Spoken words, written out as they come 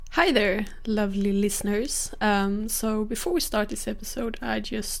Hi there, lovely listeners. So before we start this episode, I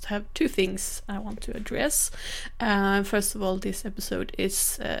just have two things I want to address. First of all, this episode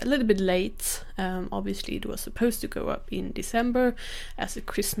is a little bit late. Obviously, it was supposed to go up in December as a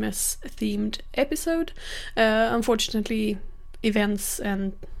Christmas-themed episode. Unfortunately, events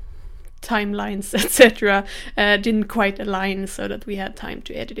and timelines, etc., didn't quite align so that we had time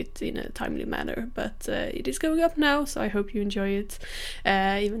to edit it in a timely manner. But it is going up now, so I hope you enjoy it,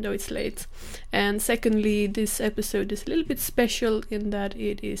 even though it's late. And secondly, this episode is a little bit special in that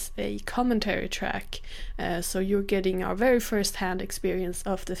it is a commentary track, so you're getting our very first-hand experience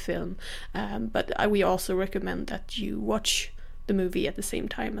of the film. But we also recommend that you watch the movie at the same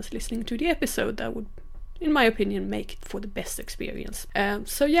time as listening to the episode. That would, in my opinion, make it for the best experience.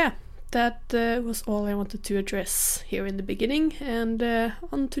 So yeah. That was all I wanted to address here in the beginning, and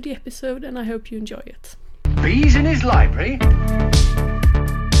on to the episode, and I hope you enjoy it. Bees in his library?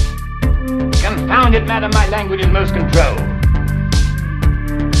 Confound it, madam, my language is most controlled.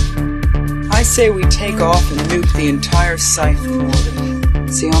 I say we take off and nuke the entire site from orbit.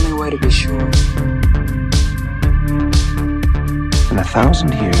 It's the only way to be sure. In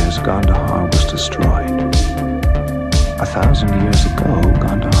 1,000 years, Gondahar was destroyed. 1,000 years ago,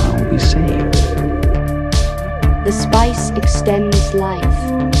 Gondahar will be saved. The spice extends life.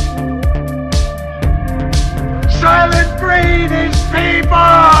 Silent breed is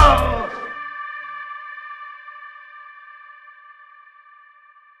people!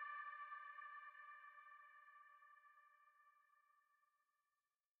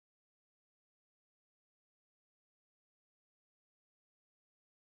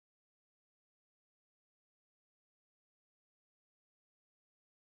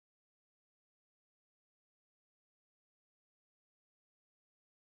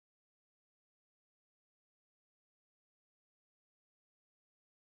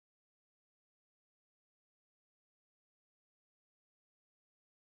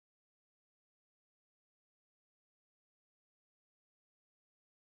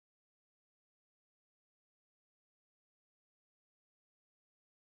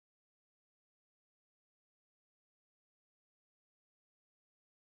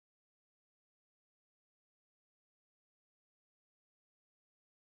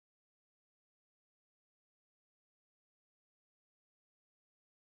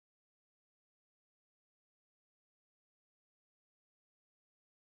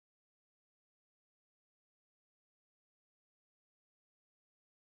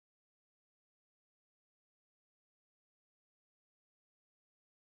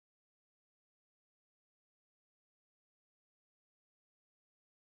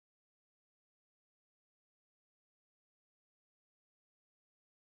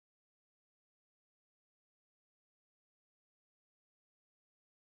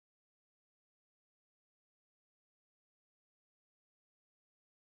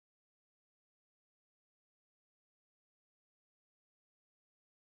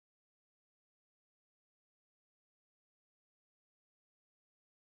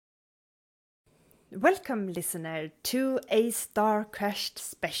 Welcome, listener, to a Star Crashed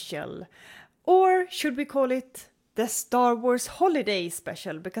special. Or should we call it the Star Wars Holiday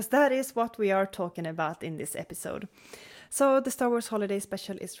Special? Because that is what we are talking about in this episode. So the Star Wars Holiday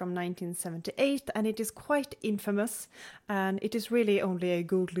Special is from 1978 and it is quite infamous. And it is really only a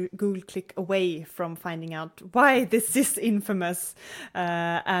Google click away from finding out why this is infamous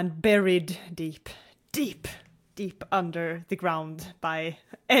and buried deep under the ground by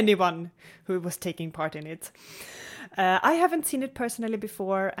anyone who was taking part in it. I haven't seen it personally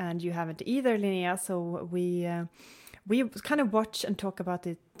before, and you haven't either, Linnea, so we kind of watch and talk about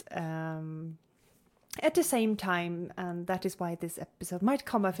it at the same time, and that is why this episode might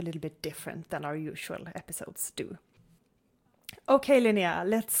come off a little bit different than our usual episodes do. Okay, Linnea,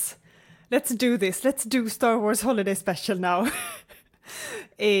 let's do this. Let's do Star Wars Holiday Special now.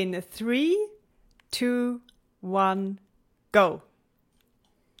 In 3, 2, 1, go.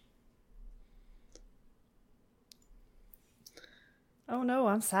 Oh no,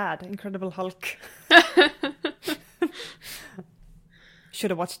 I'm sad. Incredible Hulk.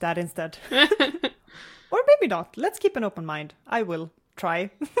 Should have watched that instead. Or maybe not. Let's keep an open mind. I will try.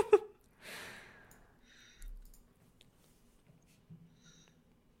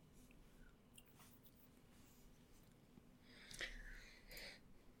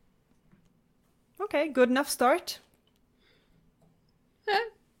 Okay, good enough start.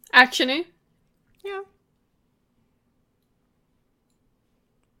 Actiony. Yeah.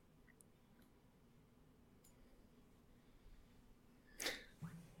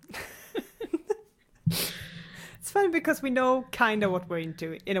 It's funny because we know kind of what we're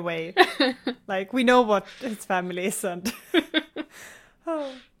into, in a way. Like, we know what his family is, and...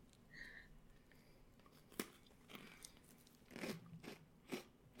 oh.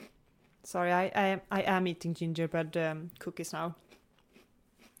 Sorry, I am eating gingerbread cookies now.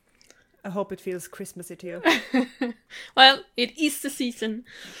 I hope it feels Christmassy to you. Well, it is the season.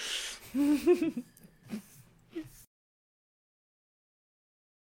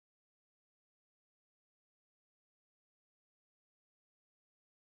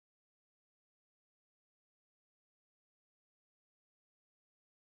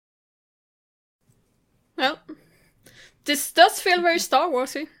 Well, this does feel very Star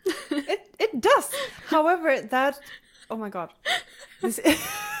Warsy. It does. However, oh my god, that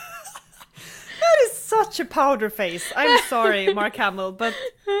is such a powder face. I'm sorry, Mark Hamill, but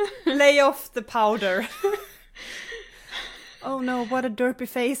lay off the powder. Oh no, what a derpy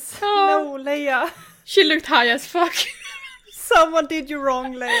face. Oh. No, Leia. She looked high as fuck. Someone did you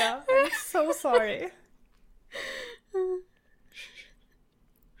wrong, Leia. I'm so sorry.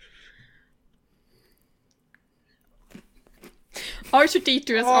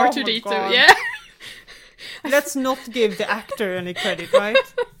 R2-D2 as Oh my R2-D2, God. yeah. Let's not give the actor any credit, right?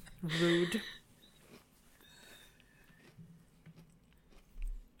 Rude.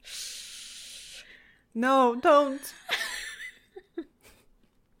 No, don't.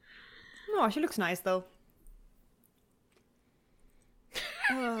 No, she looks nice though.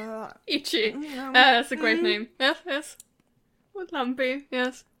 Itchy. no. That's a great name. Yes, yes. What Lumpy,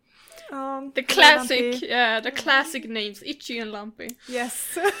 yes. The classic, Lumpy. the classic names, Itchy and Lumpy.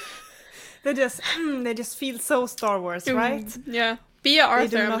 Yes. they just feel so Star Wars, right? Yeah. Bea Arthur,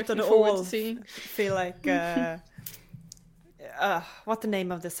 They do I'm not looking at forward all to see. feel like what the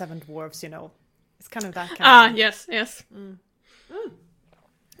name of the Seven Dwarfs, you know. It's kind of that kind Ah, of... yes, yes.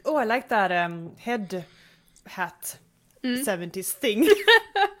 Oh, I like that head hat 70s thing.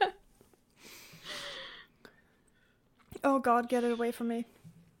 Oh god, get it away from me.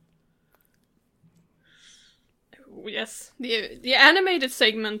 Oh, yes. The animated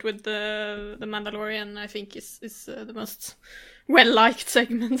segment with the Mandalorian, I think, is the most well-liked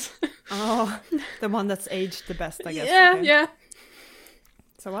segment. Oh, the one that's aged the best, I guess. Yeah, okay. yeah.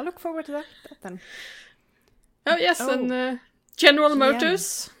 So I look forward to that then. Oh, yes, Oh. and General GM.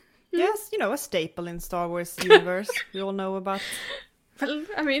 Motors. Yes, you know, a staple in Star Wars universe. We all know about. Well,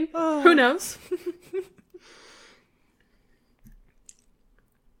 I mean, Oh. who knows?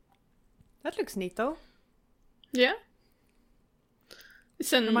 That looks neat though. Yeah.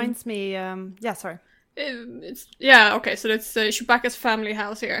 It's an... Reminds me. Yeah, sorry. okay, so that's Chewbacca's family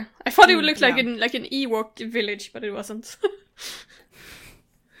house here. I thought it would look like yeah. an Ewok village, but it wasn't.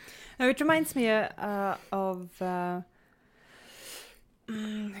 No, it reminds me of kind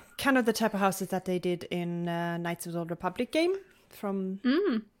of the type of houses that they did in Knights of the Old Republic game from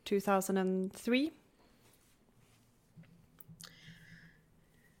 2003.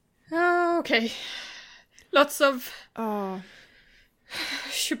 Oh, okay. Lots of Oh,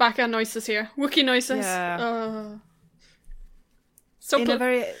 Chewbacca noises here. Wookiee noises. Yeah. So in a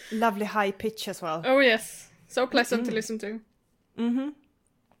very lovely high pitch as well. Oh, yes. So pleasant to listen to. Mm-hmm.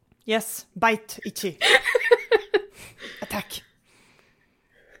 Yes, bite, Itchy. Attack.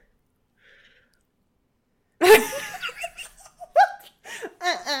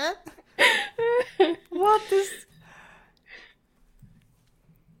 What is...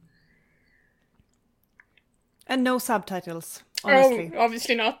 And no subtitles, honestly. Oh,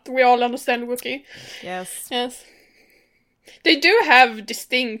 obviously not. We all understand Wookiee. Yes. Yes. They do have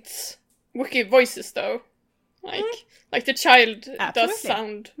distinct Wookiee voices, though. Like the child Absolutely. does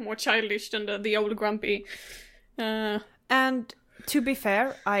sound more childish than the old grumpy. And to be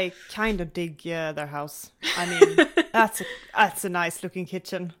fair, I kind of dig their house. I mean, that's a nice looking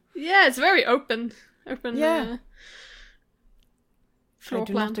kitchen. Yeah, it's very open. Yeah. Floor I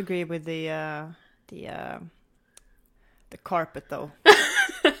do plan. not agree with the carpet though.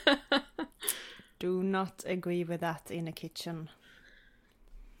 Do not agree with that in a kitchen.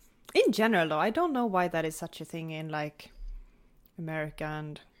 In general though, I don't know why that is such a thing in like America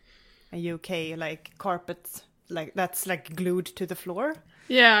and UK, like carpets like that's like glued to the floor.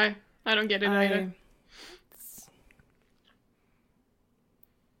 Yeah, I don't get it either.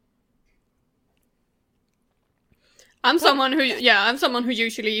 I'm someone who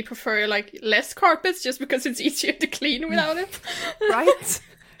usually prefer like less carpets just because it's easier to clean without it. Right?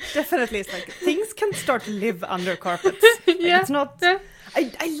 Definitely, it's like things can start to live under carpets. Like, Yeah, it's not. yeah.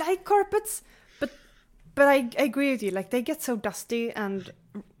 I like carpets, but I agree with you. Like they get so dusty and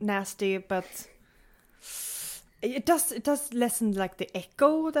nasty, but It does lessen like the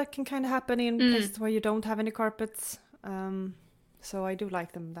echo that can kind of happen in places where you don't have any carpets. So I do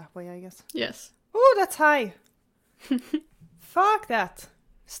like them that way, I guess. Yes. Oh, that's high. Fuck that.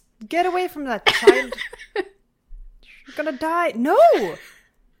 Get away from that, child. You're gonna die. No!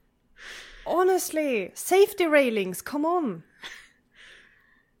 Honestly, safety railings, come on.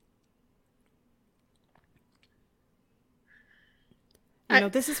 You know,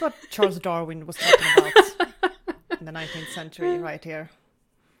 this is what Charles Darwin was talking about in the 19th century, right here.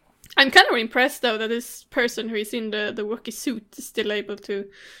 I'm kind of impressed, though, that this person who is in the Wookiee suit is still able to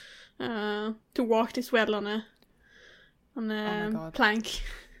walk this well on a plank.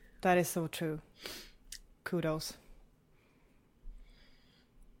 That is so true. Kudos.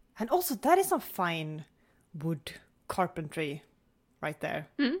 And also, that is some fine wood carpentry right there.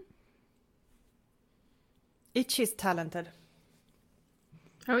 Mm-hmm. Itchy is talented.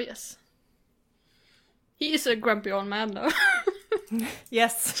 Oh, yes. He is a grumpy old man, though.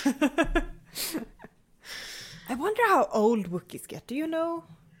 Yes. I wonder how old Wookiees get. Do you know?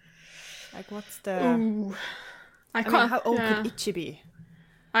 Like, what's the... Ooh. I mean, how old could Itchy be?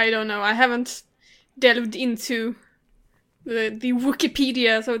 I don't know. I haven't delved into the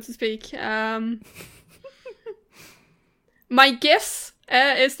Wikipedia, so to speak. My guess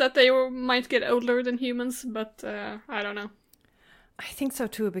is that they might get older than humans, but I don't know. I think so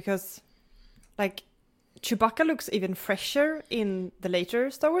too, because like Chewbacca looks even fresher in the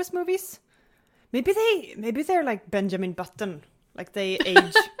later Star Wars movies. Maybe they're like Benjamin Button, like they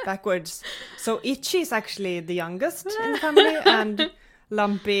age backwards. So Itchy is actually the youngest in the family, and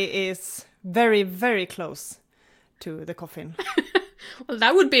Lumpy is very, very close to the coffin. Well,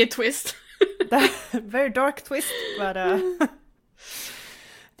 that would be a twist. Very dark twist, but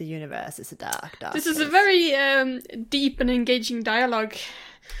the universe is a dark This is place. a very deep and engaging dialogue.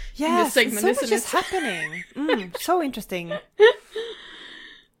 Yes, in this segment, so much isn't is happening. So interesting.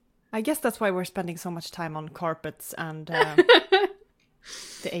 I guess that's why we're spending so much time on carpets and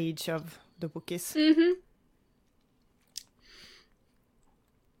the age of the Wookiees. Mm-hmm.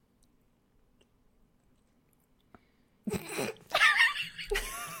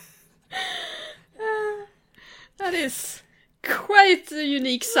 That is quite a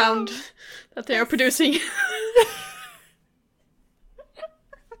unique sound that they are producing.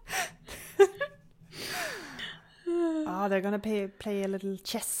 Oh, they're gonna play a little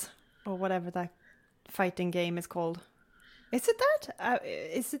chess or whatever that fighting game is called. Is it that?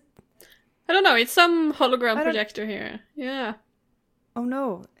 Is it? I don't know. It's some hologram projector here. Yeah. Oh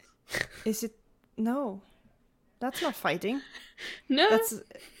no! Is it? No, that's not fighting. No.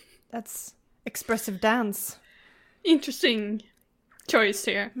 That's expressive dance. Interesting choice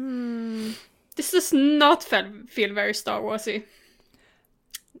here. This does not feel very Star Warsy.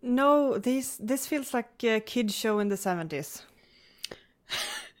 No, this feels like a kid show in the 70s.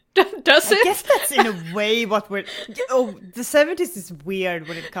 Does it? I guess that's in a way what we're... Oh, the 70s is weird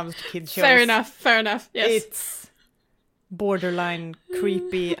when it comes to kids shows. Fair enough, yes. It's borderline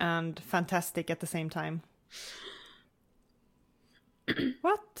creepy and fantastic at the same time.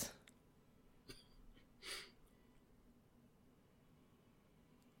 What?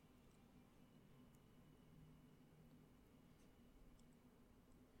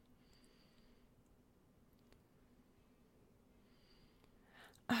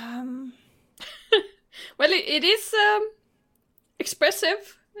 Well, it is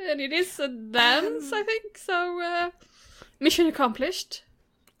expressive, and it is a dance, I think, so mission accomplished.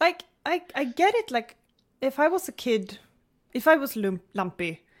 Like, I get it, like, if I was a kid, if I was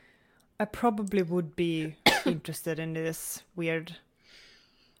Lumpy, I probably would be interested in this weird...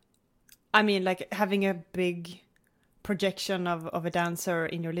 I mean, like, having a big projection of a dancer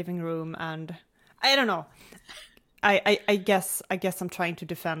in your living room, and... I don't know. I guess I'm trying to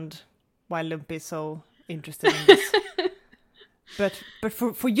defend why Lumpy is so interested in this. but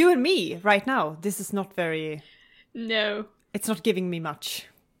for you and me right now, this is not very... No. It's not giving me much.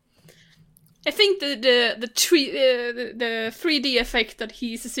 I think the 3D effect that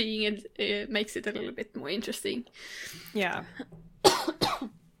he's seeing it makes it a little bit more interesting. Yeah.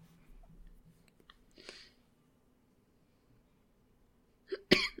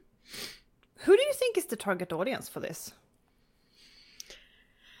 Who do you think is the target audience for this?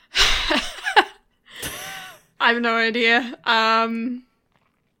 I have no idea.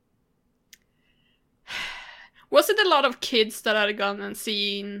 Was it a lot of kids that had gone and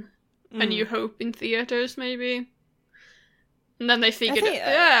seen A New Hope in theaters, maybe? And then they figured,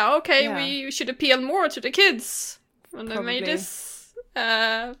 we should appeal more to the kids. And they made this.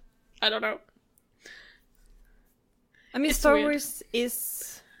 I don't know. I mean, Star Wars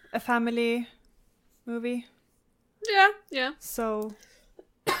is a family movie. Yeah. So,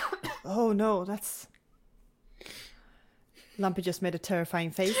 oh no, that's... Lumpy just made a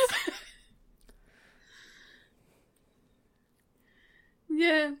terrifying face.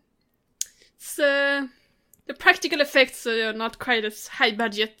 Yeah. It's, the practical effects are not quite as high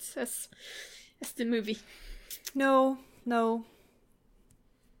budget as the movie. No.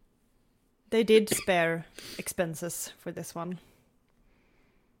 They did spare expenses for this one.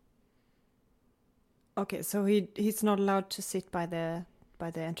 Okay, so he's not allowed to sit by the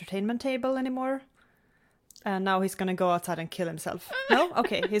entertainment table anymore. And now he's gonna go outside and kill himself. No?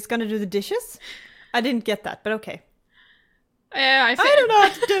 Okay, he's gonna do the dishes? I didn't get that, but okay. I don't know how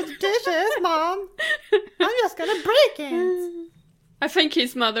to do the dishes, Mom! I'm just gonna break it! I think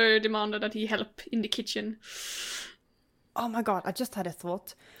his mother demanded that he help in the kitchen. Oh my god, I just had a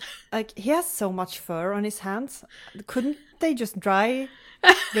thought. Like, he has so much fur on his hands. Couldn't they just dry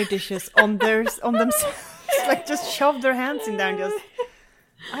their dishes on themselves? Like, just shove their hands in there and just...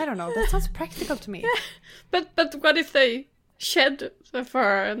 I don't know, that sounds practical to me. But what if they shed the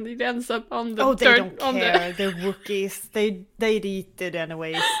fur and it ends up on the dirt? Oh, they don't care. The... They're Wookiees. They'd eat it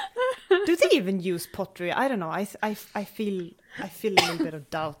anyways. Do they even use pottery? I don't know. I feel a little bit of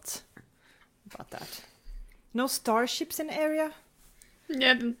doubt about that. No starships in the area?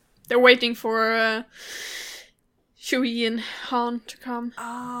 Yeah, they're waiting for Chewie and Han to come.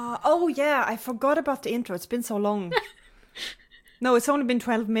 Oh yeah, I forgot about the intro. It's been so long. No, it's only been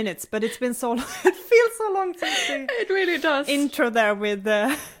 12 minutes, but it's been so long. It feels so long since the It really does. Intro there with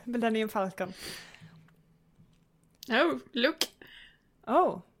Millennium Falcon. Oh, look.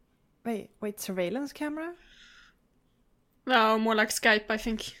 Oh, wait, surveillance camera? No, more like Skype, I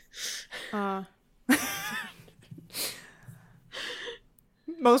think.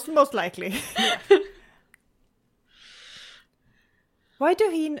 Most likely. Why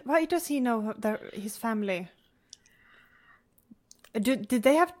does he know his family? Did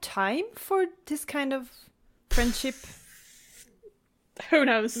they have time for this kind of friendship? Who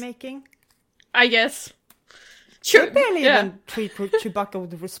knows? Making? I guess. Sure. They barely even treat Chewbacca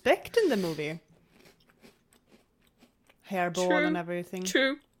with respect in the movie. Hairball and everything.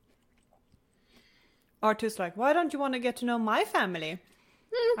 True. R2's like, why don't you want to get to know my family?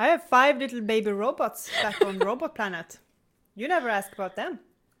 I have 5 little baby robots back on Robot Planet. You never ask about them.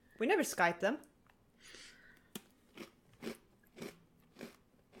 We never Skype them.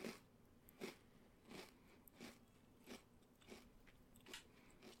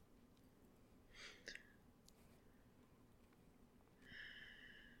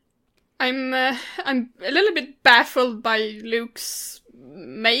 I'm a little bit baffled by Luke's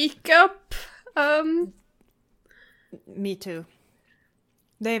makeup. Me too.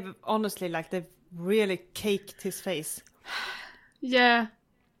 They've really caked his face. Yeah.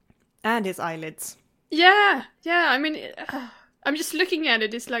 And his eyelids. Yeah. I mean, I'm just looking at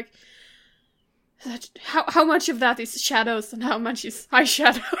it. It's like, how much of that is shadows and how much is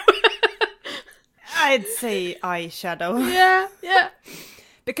eyeshadow? I'd say eyeshadow. Yeah.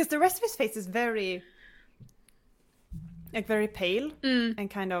 Because the rest of his face is very pale and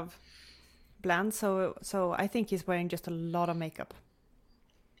kind of bland. So I think he's wearing just a lot of makeup.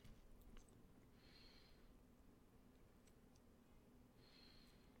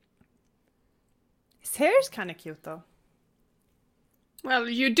 His hair is kind of cute, though. Well,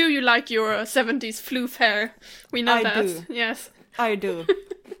 you like your 70s floof hair. We know that. I do. Yes. I do.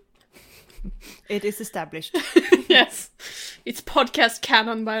 It is established. Yes. It's podcast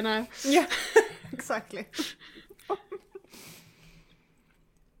canon by now. Yeah, exactly.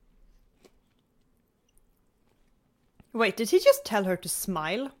 Wait, did he just tell her to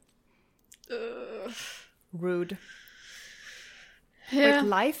smile? Rude. Yeah. Wait,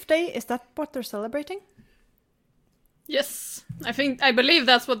 Life Day? Is that what they're celebrating? Yes. I believe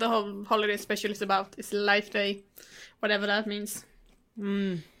that's what the whole holiday special is about. It's Life Day. Whatever that means.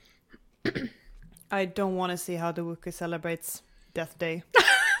 I don't want to see how the Wookiee celebrates Death Day.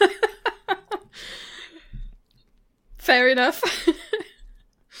 Fair enough.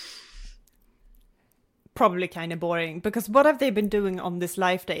 Probably kind of boring, because what have they been doing on this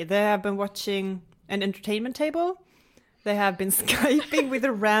Life Day? They have been watching an entertainment table. They have been Skyping with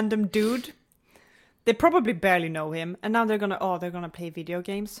a random dude. They probably barely know him, and now they're gonna play video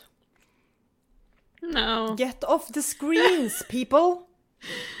games. No. Get off the screens, people!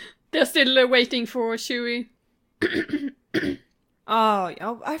 They're still waiting for Chewie.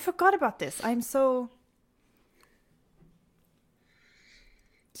 Oh, I forgot about this. I'm so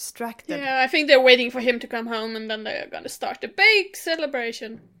distracted. Yeah, I think they're waiting for him to come home and then they're gonna start the big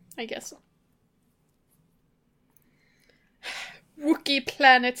celebration. I guess so. Wookiee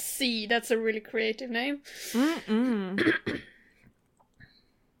Planet C. That's a really creative name.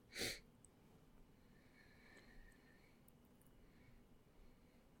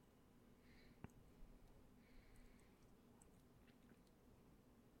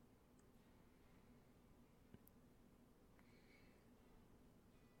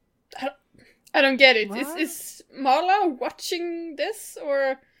 I don't get it. Is Marla watching this,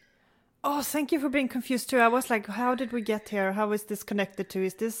 or? Oh, thank you for being confused too. I was like, how did we get here? How is this connected to?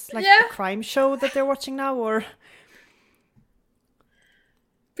 Is this like a crime show that they're watching now, or?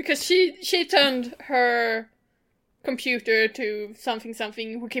 Because she turned her computer to something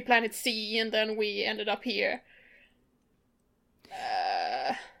Wookiee Planet C, and then we ended up here.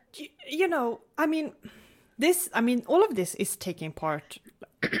 You know, I mean, all of this is taking part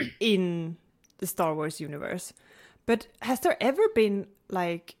in the Star Wars universe. But has there ever been,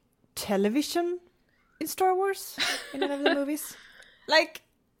 like, television in Star Wars? In any of the movies? Like,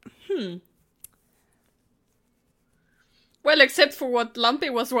 Well, except for what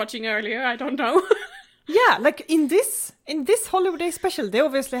Lumpy was watching earlier, I don't know. Yeah, like, in this Holiday special, they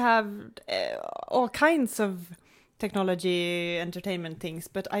obviously have all kinds of technology, entertainment things.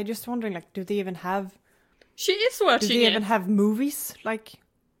 But I'm just wondering, like, do they even have... She is watching Do they even have movies? Like...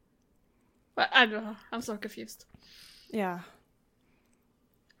 I don't know. I'm so confused. Yeah.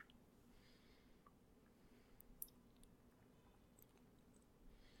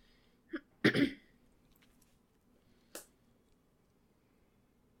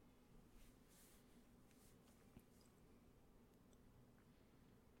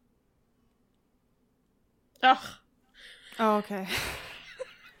 Ugh. Oh, okay.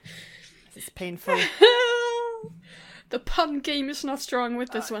 This is painful. The pun game is not strong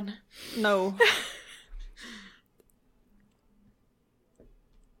with this one. No.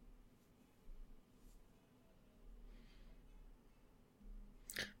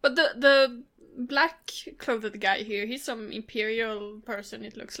 But the black clothed guy here, he's some imperial person,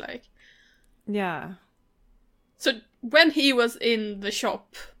 it looks like. Yeah. So when he was in the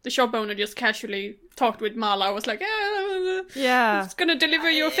shop owner just casually talked with Mala, was like, Yeah. it's gonna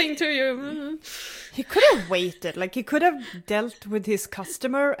deliver your thing to you. He could have waited. Like, he could have dealt with his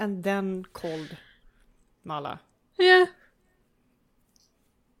customer and then called Mala. Yeah.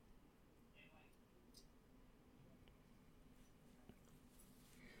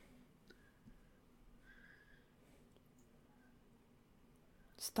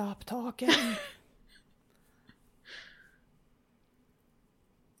 Stop talking.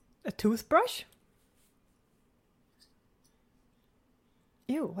 A toothbrush?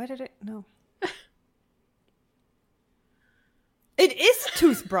 Ew, why did it... No. It is a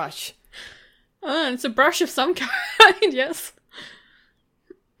toothbrush! It's a brush of some kind, yes.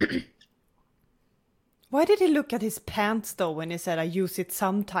 Why did he look at his pants, though, when he said, I use it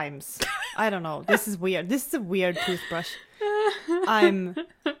sometimes? I don't know. This is weird. This is a weird toothbrush. I'm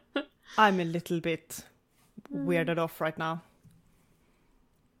a little bit weirded off right now.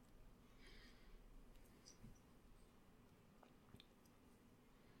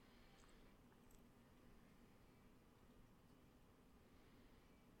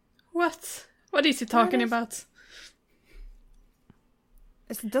 What? What is he talking about?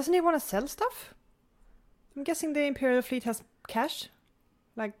 Doesn't he want to sell stuff? I'm guessing the Imperial fleet has cash.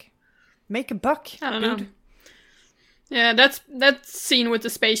 Like, make a buck. I don't know. Yeah, that scene with the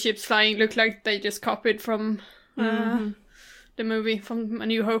spaceships flying looked like they just copied from the movie, from A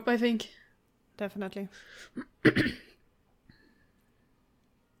New Hope, I think. Definitely.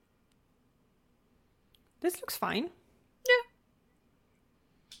 This looks fine.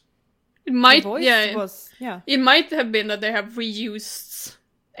 It might, It might have been that they have reused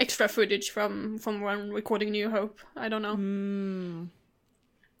extra footage from when recording New Hope. I don't know.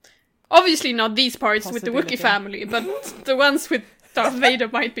 Obviously not these parts with the Wookiee family, but the ones with Darth Vader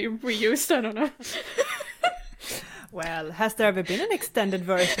might be reused. I don't know. Well, has there ever been an extended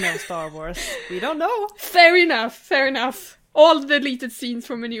version of Star Wars? We don't know. Fair enough. All the deleted scenes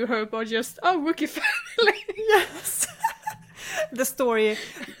from A New Hope are just, Wookiee family. Yes. The story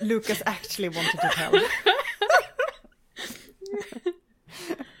Lucas actually wanted to tell.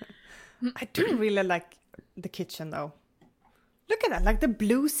 I do really like the kitchen, though. Look at that, like the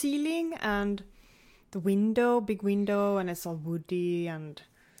blue ceiling and the window, big window, and it's all woody and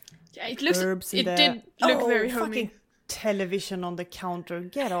herbs in there. Did look very homey. Fucking television on the counter.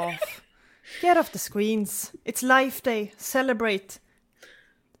 Get off. Get off the screens. It's Life Day. Celebrate.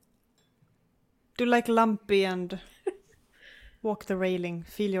 Do like Lumpy and... walk the railing.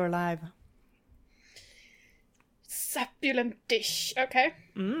 Feel you're alive. Succulent dish. Okay.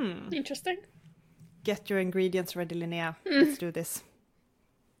 Interesting. get your ingredients ready, Linnea. Let's do this.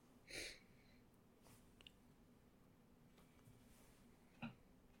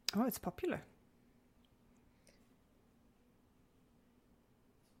 Oh, it's popular.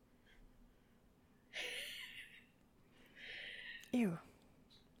 Ew.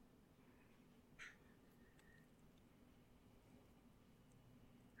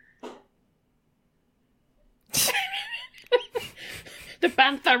 The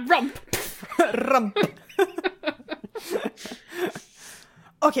Bantha rump. Rump.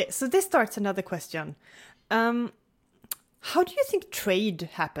 Okay, so this starts another question. How do you think trade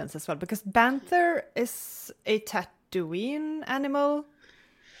happens as well? Because Banther is a Tatooine animal.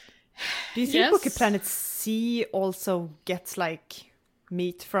 Do you think Yes. Wookiee Planet C also gets like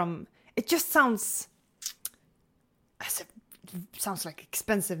meat from? It just sounds sounds like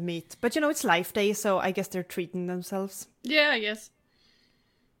expensive meat, but you know it's Life Day, so I guess they're treating themselves. Yeah, I guess.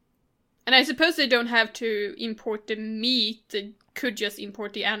 And I suppose they don't have to import the meat. They could just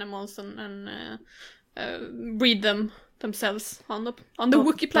import the animals and breed them themselves on the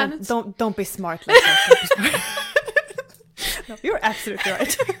Wookiee planet. Don't be smart like that. Don't be smart. No, you're absolutely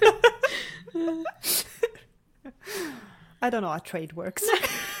right. I don't know how trade works.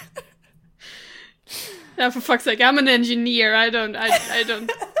 Yeah, for fuck's sake, I'm an engineer. I don't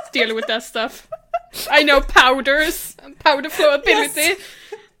deal with that stuff. I know powders, and powder flowability. Yes.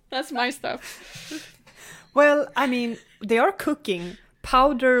 That's my stuff. Well, I mean, they are cooking.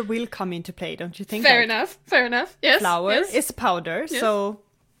 Powder will come into play, don't you think? Fair Like, enough. Fair enough. Yes. flour yes. is powder, Yes. so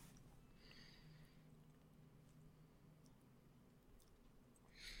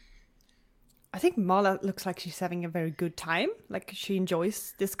I think Mala looks like she's having a very good time. Like she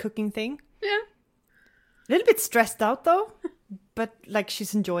enjoys this cooking thing. Yeah. A little bit stressed out though, but like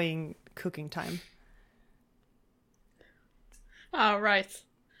she's enjoying cooking time. Oh, right.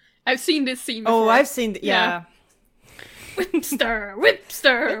 I've seen this scene before. Oh, I've seen yeah. Whip stir, whip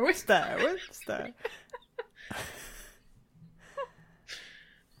stir, whip. Stir.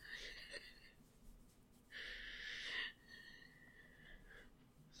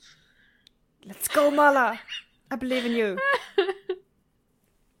 Let's go, Mala. I believe in you.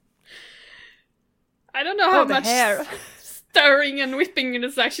 I don't know how the much hair. stirring and whipping it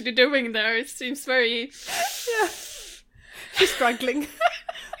is actually doing there. It seems very... Yeah. She's struggling.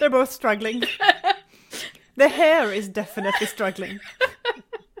 They're both struggling. The hair is definitely struggling.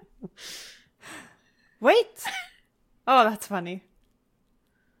 Wait. Oh, that's funny.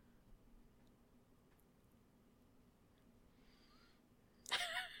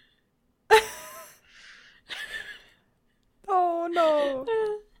 Oh no.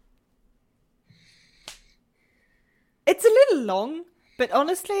 It's a little long, but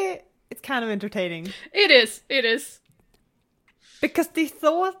honestly, it's kind of entertaining. It is. Because the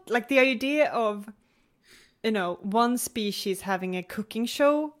thought, like the idea of, you know, one species having a cooking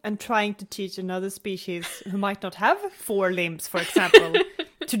show and trying to teach another species who might not have 4 limbs, for example,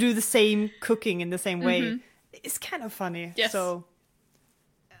 to do the same cooking in the same way is kind of funny. Yes. So.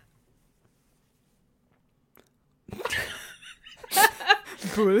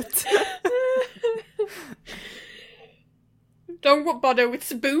 Brute. Don't bother with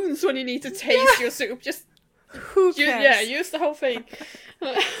spoons when you need to taste your soup. Just Who cares? yeah, use the whole thing.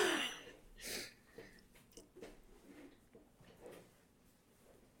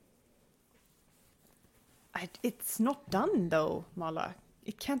 It's not done though, Mala.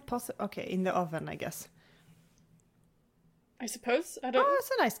 It can't possibly. Okay, in the oven, I guess. I suppose. Oh,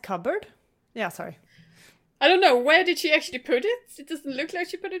 it's a nice cupboard. Yeah, sorry. I don't know. Where did she actually put it? It doesn't look like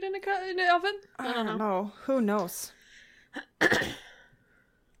she put it in the oven. I don't know. No, who knows?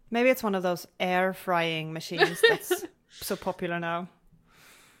 Maybe it's one of those air frying machines that's so popular now.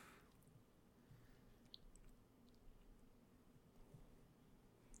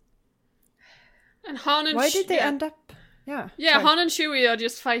 And Han and Why did they yeah. end up? Yeah. Yeah, sorry. Han and Chewie are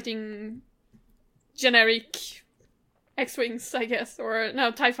just fighting generic X-Wings, I guess. Or,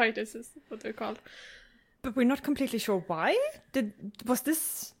 no, TIE Fighters is what they're called. But we're not completely sure why. Was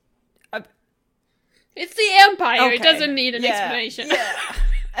this? It's the Empire, Okay. it doesn't need an explanation. Yeah.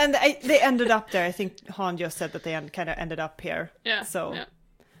 And they ended up there. I think Han just said that they kind of ended up here. Yeah, So yeah.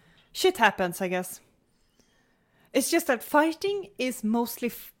 shit happens, I guess. It's just that fighting is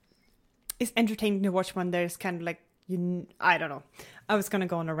mostly is entertaining to watch when there's kind of like I don't know. I was gonna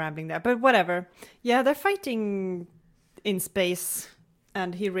go on a rambling there, but whatever. Yeah, they're fighting in space,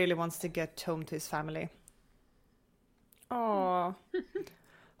 and he really wants to get home to his family. Oh,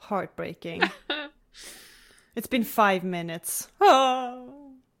 heartbreaking. It's been 5 minutes.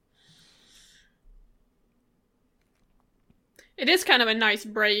 Oh. It is kind of a nice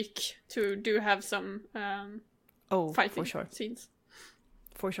break to have some fighting for sure. scenes.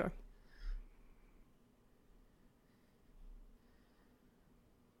 For sure.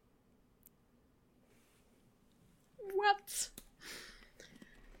 What?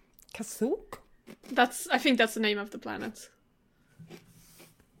 Kasuk? I think that's the name of the planet.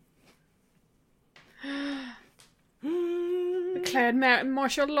 Declared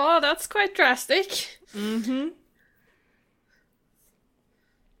martial law, that's quite drastic. Mm-hmm.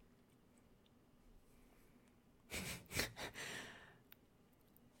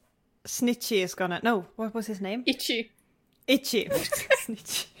 Snitchy is gonna... No, what was his name? Itchy. Itchy.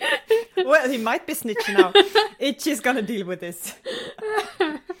 Snitchy. Well, he might be Snitchy now. Itchy's gonna deal with this.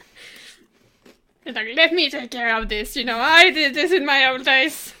 It's like, let me take care of this, I did this in my old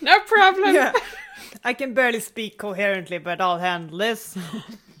days. No problem. Yeah. I can barely speak coherently, but I'll handle this.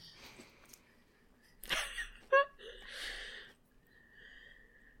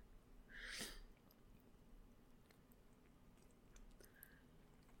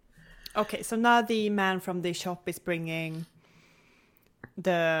 Okay, so now the man from the shop is bringing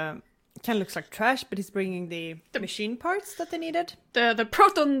the... Kind of looks like trash, but he's bringing the machine parts that they needed. The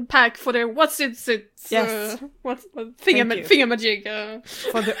proton pack for the Yes. What's thingamajig?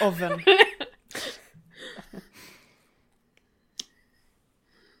 For the oven.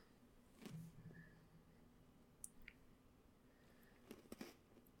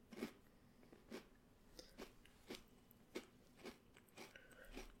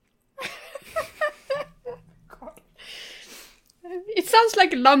 It sounds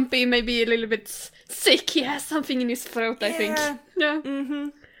like Lumpy, maybe a little bit sick. He has something in his throat, I think. Yeah. Mm-hmm.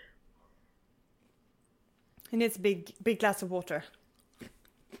 He needs a big glass of water.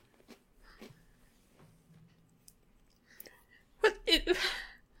 What? Wait,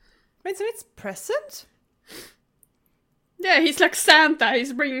 so it's present? Yeah, he's like Santa.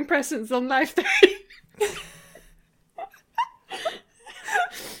 He's bringing presents on Life Day.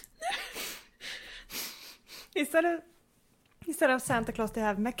 Instead of Santa Claus, they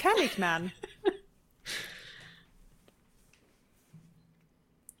have Mechanic Man.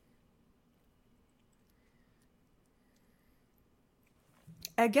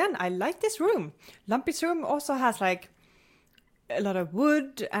 Again, I like this room. Lumpy's room also has like a lot of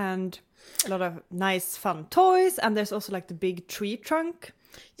wood and a lot of nice fun toys, and there's also like the big tree trunk.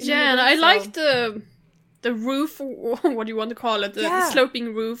 Yeah, and I like the roof, or what do you want to call it? The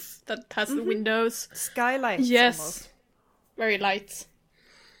sloping roof that has the windows. Skylights. Yes. Almost. Very light.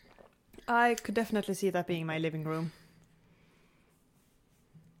 I could definitely see that being my living room.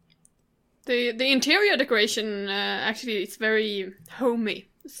 The interior decoration actually it's very homey.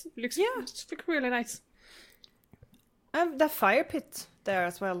 It looks really nice. The fire pit there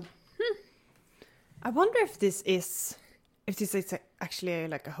as well. I wonder if this is actually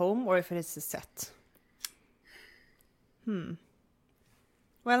like a home or if it is a set. Well,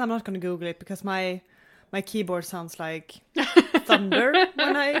 I'm not going to Google it because my keyboard sounds like thunder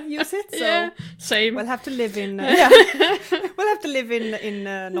when I use it. So yeah, same. We'll have to live in we'll have to live in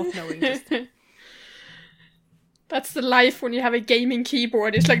not knowing. Just. That's the life when you have a gaming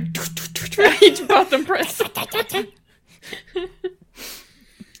keyboard. It's like each button press.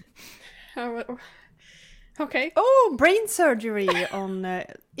 Okay. Oh, brain surgery on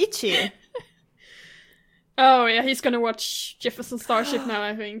Itchy. Oh yeah, he's gonna watch Jefferson Starship now,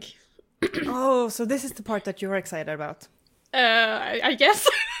 I think. Oh, so this is the part that you're excited about. I guess.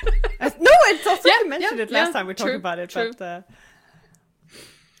 No, it's also you mentioned it last time we talked about it, true. but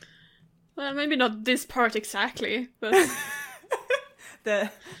well, maybe not this part exactly, but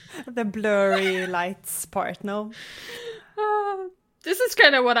the blurry lights part, no? This is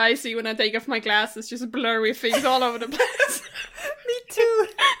kind of what I see when I take off my glasses, just blurry things all over the place. Me too.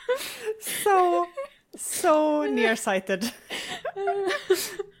 So nearsighted.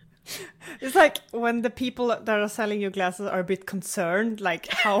 It's like when the people that are selling you glasses are a bit concerned, like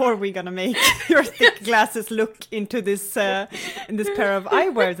how are we gonna make your thick glasses look into this in this pair of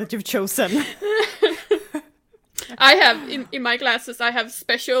eyewear that you've chosen? I have in my glasses I have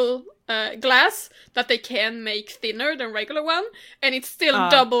special glass that they can make thinner than regular one, and it's still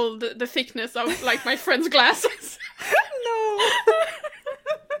double the thickness of like my friend's glasses. No.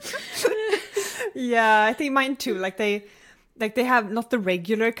 Yeah, I think mine too. Like they have not the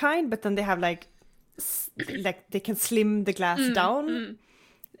regular kind, but then they have like they can slim the glass down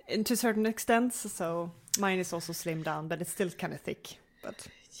to certain extents. So mine is also slimmed down, but it's still kind of thick. But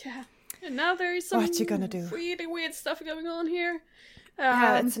yeah, and now there is some what you gonna do? Really weird stuff going on here.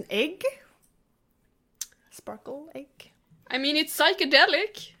 Yeah, it's an egg, sparkle egg. I mean, it's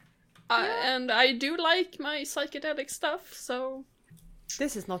psychedelic. And I do like my psychedelic stuff, so...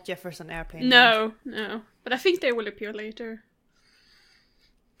 This is not Jefferson Airplane. No. But I think they will appear later.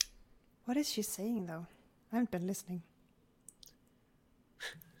 What is she saying, though? I haven't been listening.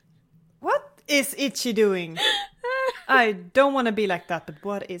 What is Itchy doing? I don't want to be like that, but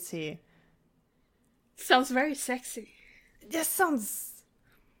what is he? Sounds very sexy. This sounds...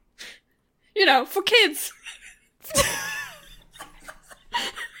 You know, for kids.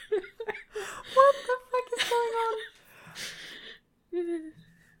 What the fuck is going on?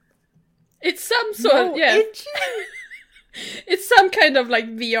 It's some sort yeah. Itchy. It's some kind of like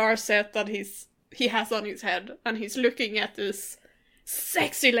VR set that he has on his head, and he's looking at this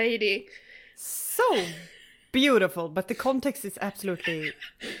sexy lady. So beautiful, but the context is absolutely...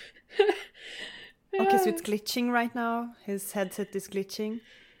 Okay, so it's glitching right now. His headset is glitching.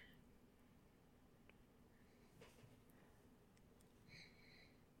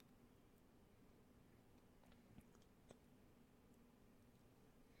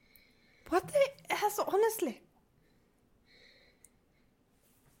 What the... honestly...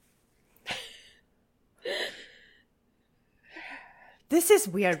 This is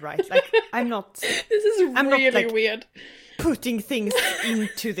weird, right? Like, I'm not... This is I'm really not, like, weird. putting things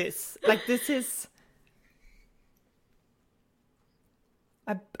into this. Like, this is...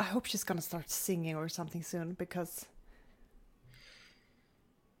 I hope she's gonna start singing or something soon, because...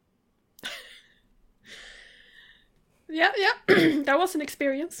 Yeah. That was an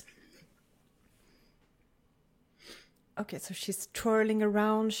experience. Okay, so she's twirling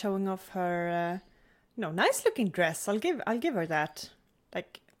around, showing off her, nice looking dress. I'll give her that.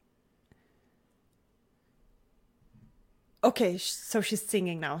 Like, okay, so she's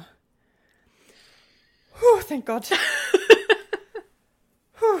singing now. Whew, thank God.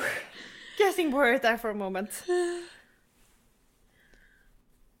 Whew, getting worried there for a moment.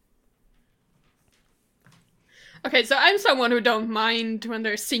 Okay, so I'm someone who don't mind when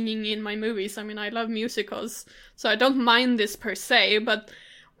they're singing in my movies. I mean, I love musicals, so I don't mind this per se, but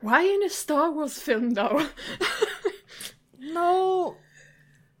why in a Star Wars film, though? No.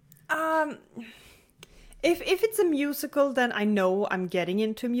 If it's a musical, then I know I'm getting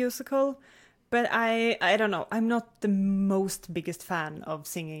into a musical, but I don't know. I'm not the most biggest fan of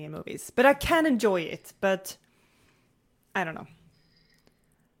singing in movies, but I can enjoy it, but I don't know.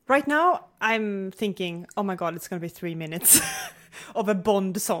 Right now, I'm thinking, oh my God, it's going to be 3 minutes of a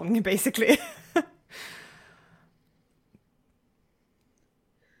Bond song, basically. I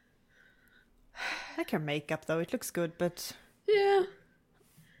like her makeup, though. It looks good, but... Yeah.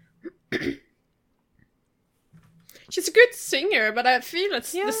 She's a good singer, but I feel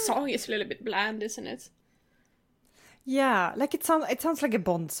the song is a little bit bland, isn't it? Yeah, like it sounds like a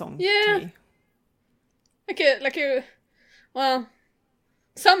Bond song to me. Well...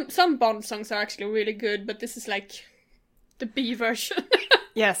 Some Bond songs are actually really good, but this is like the B version.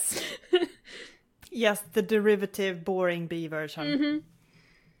 Yes. Yes, the derivative, boring B version. Mm-hmm.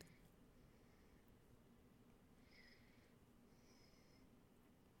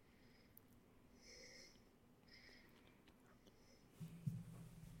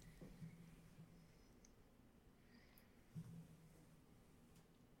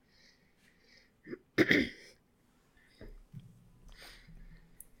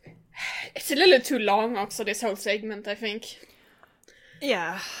 It's a little too long, also, this whole segment, I think.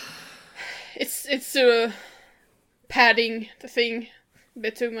 Yeah. It's padding the thing a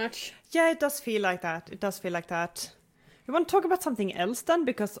bit too much. Yeah, it does feel like that. You want to talk about something else then?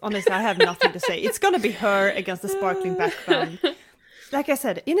 Because honestly, I have nothing to say. It's gonna be her against the sparkling background. Like I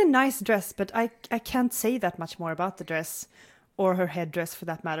said, in a nice dress, but I can't say that much more about the dress. Or her headdress, for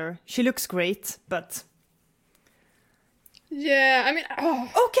that matter. She looks great, but... Yeah, I mean...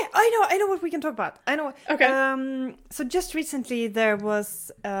 Oh. Okay, I know what we can talk about. I know. Okay. So just recently there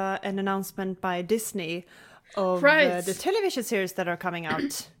was an announcement by Disney of the television series that are coming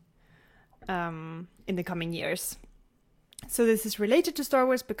out in the coming years. So this is related to Star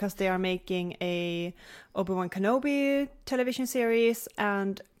Wars because they are making a Obi-Wan Kenobi television series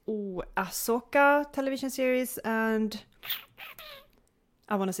and Ahsoka television series, and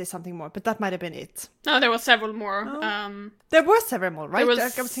I want to say something more, but that might have been it. No, there were several more. Oh. There were several more, right? There was,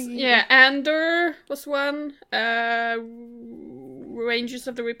 I was thinking... Yeah, Andor was one. Rangers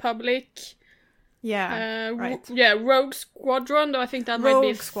of the Republic. Yeah, right. Rogue Squadron, though I think that Rogue might be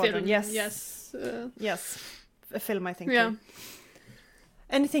a Squadron, film. Yes. Yes. A film, I think. Yeah. Too.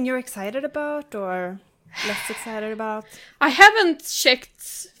 Anything you're excited about or less excited about? I haven't checked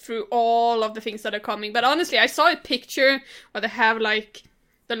through all of the things that are coming, but honestly, I saw a picture where they have like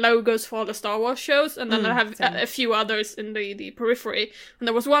the logos for all the Star Wars shows, and then I have a few others in the periphery. And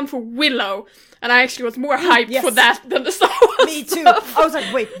there was one for Willow, and I actually was more hyped for that than the Star Wars. Me too. stuff. I was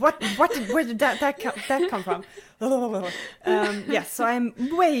like, wait, where did that come from? So I'm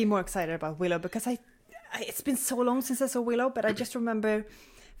way more excited about Willow because it's been so long since I saw Willow, but I just remember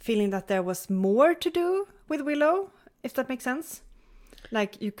feeling that there was more to do with Willow, if that makes sense.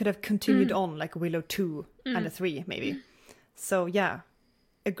 Like you could have continued on like Willow 2 and a 3 maybe. So yeah,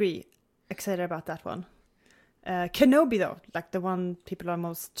 agree. Excited about that one. Kenobi though, like the one people are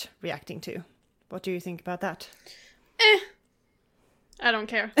most reacting to. What do you think about that? I don't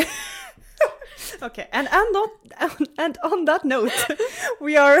care. Okay, and on that note,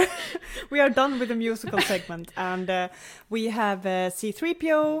 we are done with the musical segment, and we have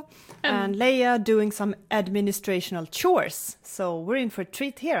C-3PO and Leia doing some administrational chores. So we're in for a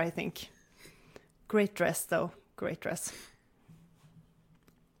treat here, I think. Great dress, though. Great dress.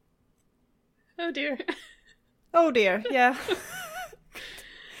 Oh dear. Oh dear, yeah.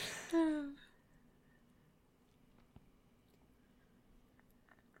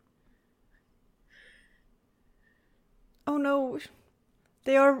 Oh no,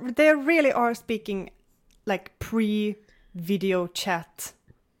 they really are speaking like pre-video chat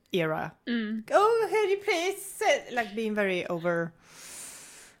era. Oh, can you please like being very over.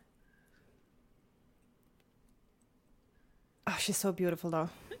 Oh, she's so beautiful though.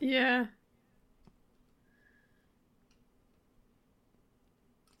 Yeah.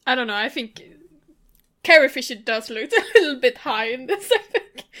 I don't know. I think Carrie Fisher does look a little bit high in this, I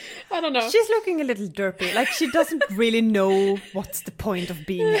think. I don't know. She's looking a little derpy. Like, she doesn't really know what's the point of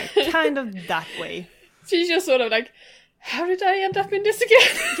being here. Kind of that way. She's just sort of like, how did I end up in this again?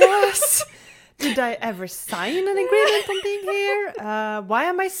 Yes! Did I ever sign an agreement on being here? Why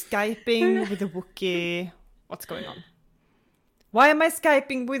am I Skyping with a Wookiee? What's going on? Why am I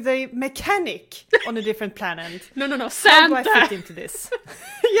Skyping with a mechanic on a different planet? No, How Santa! do I fit into this?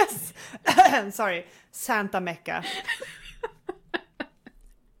 Yes! Sorry. Santa Mecha.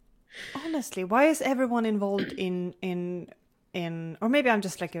 Honestly, why is everyone involved in or maybe I'm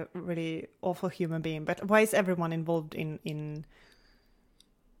just like a really awful human being, but why is everyone involved in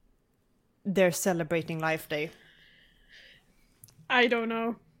their celebrating Life Day? I don't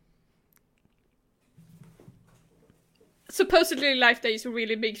know. Supposedly Life Day is a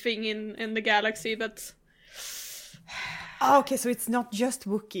really big thing in the galaxy, but... Oh, okay, so it's not just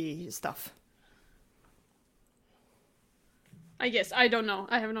Wookiee stuff. I guess. I don't know.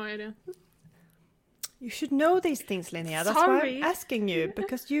 I have no idea. You should know these things, Linnea. That's why I'm asking you,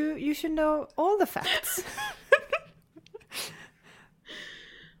 because you should know all the facts.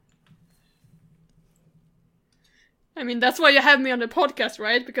 I mean, that's why you have me on the podcast,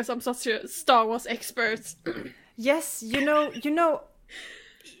 right? Because I'm such a Star Wars expert. Yes, you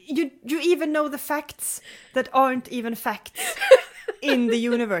even know the facts that aren't even facts in the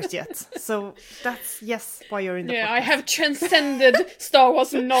universe yet. So that's, yes, why you're in the podcast. I have transcended Star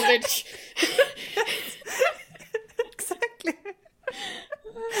Wars knowledge. Exactly.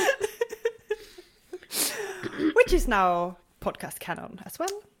 Which is now podcast canon as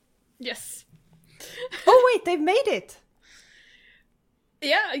well. Yes. Oh wait, they've made it!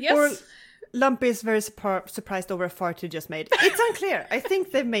 Yeah, yes. Or Lumpy is very surprised over a fart you just made. It's unclear. I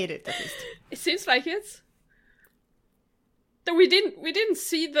think they've made it at least. It seems like it. Though we didn't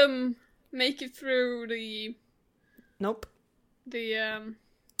see them make it through the... Nope. The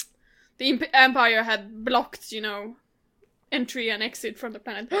Empire had blocked, entry and exit from the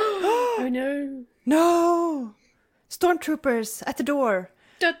planet. Oh no! No! Stormtroopers at the door.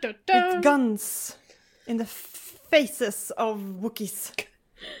 Da, da, da. With guns in the faces of Wookiees.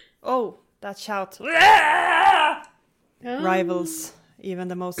 Oh, that shout. Rivals even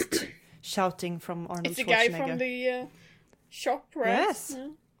the most shouting from Arnold Schwarzenegger. It's the guy from the shop, right? Yes. Yeah.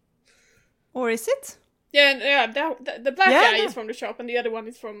 Or is it? Yeah. The black guy is from the shop, and the other one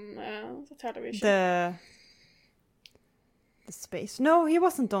is from the television. The space. No, he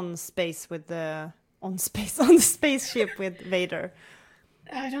wasn't on space with on the spaceship with Vader.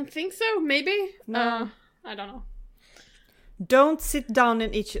 I don't think so. Maybe. No. I don't know. Don't sit down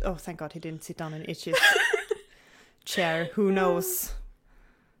in Itchy. Oh, thank God he didn't sit down in Itchy's chair. Who knows?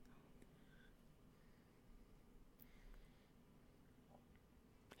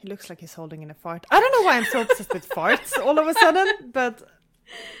 He looks like he's holding in a fart. I don't know why I'm so obsessed with farts all of a sudden, but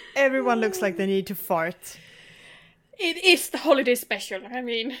everyone looks like they need to fart. It is the holiday special. I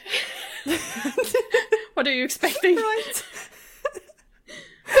mean, what are you expecting? Right.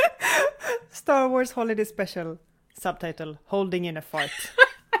 Star Wars Holiday Special. Subtitle, Holding in a Fart.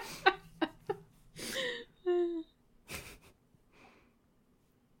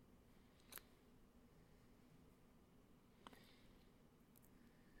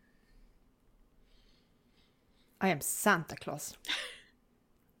 I am Santa Claus.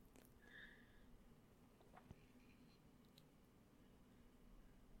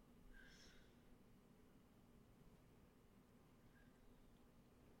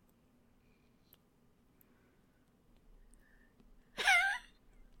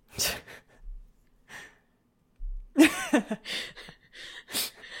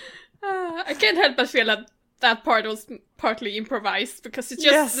 I can't help but feel that part was partly improvised because it's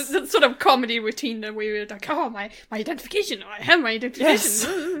just the sort of comedy routine that we were like, oh, my identification, I have my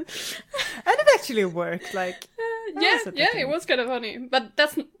identification. And it actually worked, like... it was kind of funny. But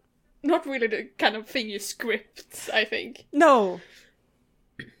that's not really the kind of thing you script, I think. No.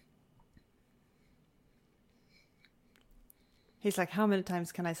 He's like, how many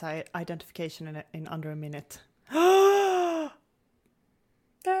times can I say identification in under a minute?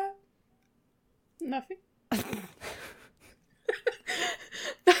 Nothing.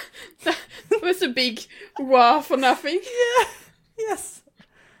 that was a big wow for nothing. Yeah. Yes.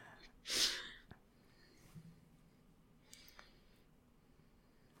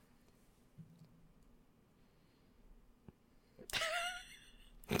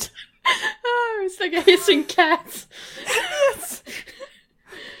 Oh, it's like a hissing cat. Yes.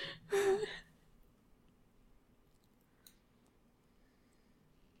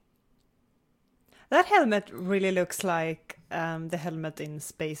 That helmet really looks like the helmet in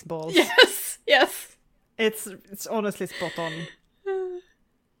Spaceballs. Yes, yes. It's honestly spot on.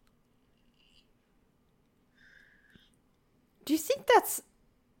 Do you think that's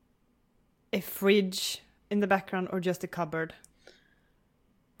a fridge in the background or just a cupboard?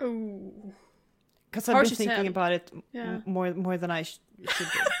 Oh. Because I've been thinking about it more than I should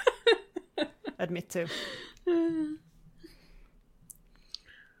admit to.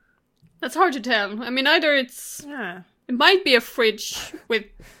 That's hard to tell. I mean, either it might be a fridge with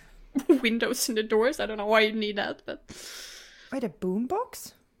windows in the doors. I don't know why you need that, but... Wait, a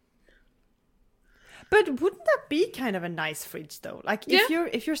boombox? But wouldn't that be kind of a nice fridge, though? Like,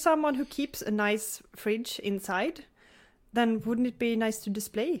 if you're someone who keeps a nice fridge inside, then wouldn't it be nice to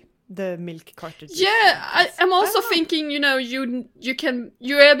display the milk cartridges? Yeah, I'm also thinking, you're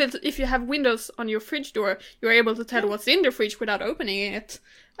able to, if you have windows on your fridge door, you're able to tell what's in the fridge without opening it.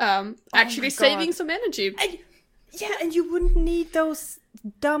 Actually saving some energy. And you wouldn't need those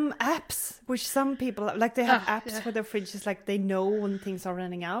dumb apps, which some people, like they have apps for their fridges, like they know when things are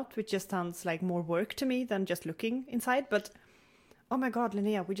running out, which just sounds like more work to me than just looking inside. But, oh my god,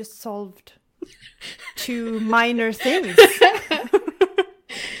 Linnea, we just solved 2 minor things.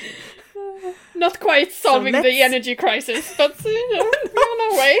 Not quite solving the energy crisis, but we're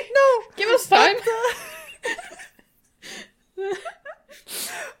on our way. No, give us time.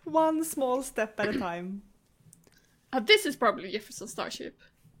 One small step at a time. This is probably Jefferson Starship.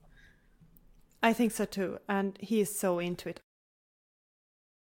 I think so too, and he is so into it.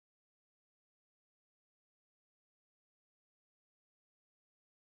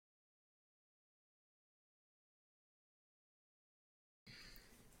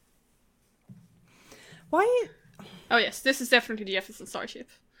 Why? Oh yes, this is definitely the Jefferson Starship.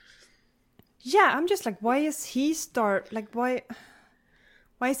 Yeah, I'm just like, why is he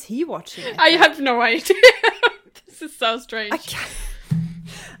why is he watching it? I have no idea. This is so strange.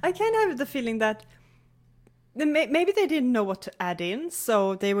 I kind of have the feeling that maybe they didn't know what to add in,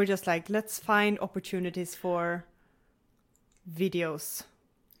 so they were just like, let's find opportunities for videos,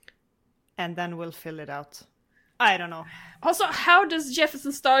 and then we'll fill it out. I don't know. Also, how does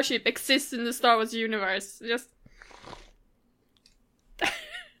Jefferson Starship exist in the Star Wars universe? Just...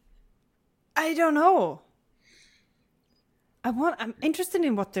 I don't know. I'm interested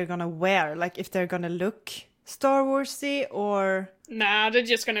in what they're gonna wear. Like, if they're gonna look Star Warsy or... Nah, they're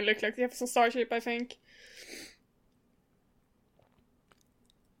just gonna look like the Jefferson Starship, I think.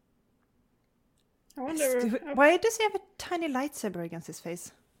 I wonder... Why does he have a tiny lightsaber against his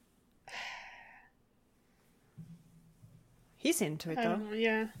face? He's into it, though. I don't know,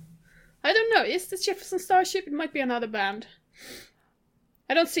 yeah. I don't know. Is this Jefferson Starship? It might be another band.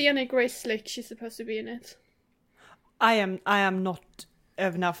 I don't see any Grace Slick. She's supposed to be in it. I am not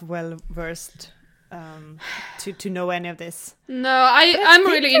enough well versed to know any of this. No, I'm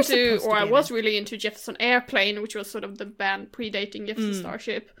really into, or I was really into Jefferson Airplane, which was sort of the band predating Jefferson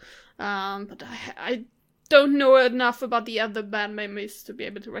Starship. But I don't know enough about the other band members to be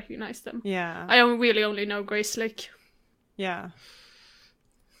able to recognize them. Yeah, I really only know Grace Slick. Yeah.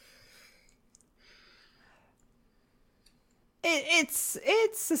 It's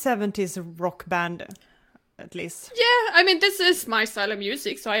a 70s rock band, at least. Yeah, I mean, this is my style of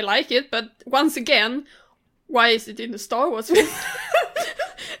music, so I like it, but once again, why is it in the Star Wars film?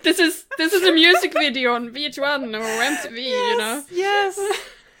 this is a music video on VH1 or MTV, you know. Yes.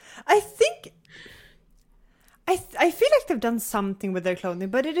 I think I feel like they've done something with their clothing,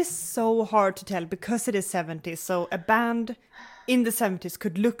 but it is so hard to tell because it is 70s. So a band in the 70s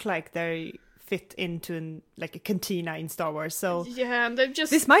could look like they fit into like a cantina in Star Wars. So yeah, and they've just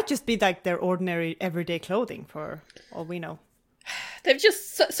this might just be like their ordinary everyday clothing for all we know. They've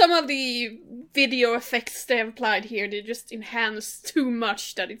just some of the video effects they have applied here. They just enhance too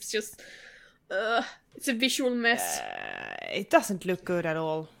much that it's just it's a visual mess. It doesn't look good at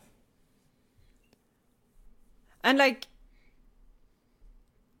all. And like,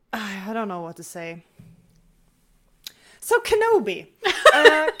 I don't know what to say. So Kenobi,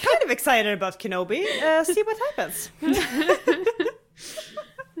 kind of excited about Kenobi. See what happens.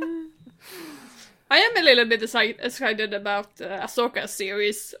 I am a little bit excited about Ahsoka's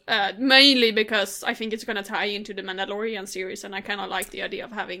series, mainly because I think it's going to tie into the Mandalorian series, and I kind of like the idea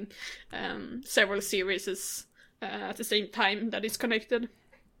of having several series at the same time that is connected.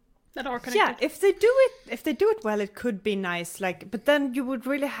 That are connected. Yeah, if they do it well, it could be nice. Like, but then you would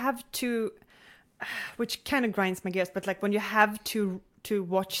really have to, which kind of grinds my gears. But like when you have to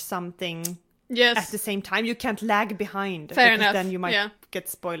watch something at the same time, you can't lag behind. Fair because enough. Then you might get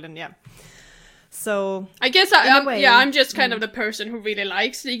spoiled. And so I guess I'm just kind of the person who really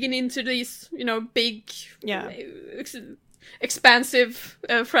likes digging into these, big, expansive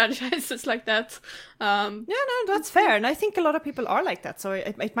franchises like that. No, that's fair, and I think a lot of people are like that. So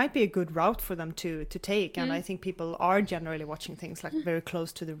it might be a good route for them to take, and I think people are generally watching things like very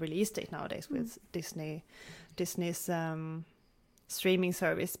close to the release date nowadays with Disney's streaming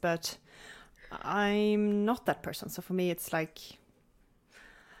service. But I'm not that person, so for me it's like.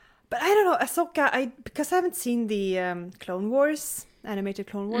 But I don't know, Ahsoka. Because I haven't seen the animated Clone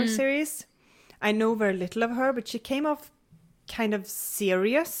Wars series. I know very little of her, but she came off kind of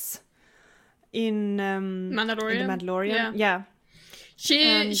serious in Mandalorian. In the Mandalorian, yeah. She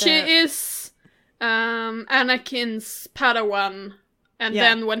is Anakin's Padawan, and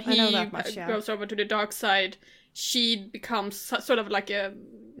then when he goes over to the dark side, she becomes sort of like a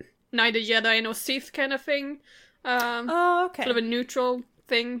neither Jedi nor Sith kind of thing. Okay. Sort of a neutral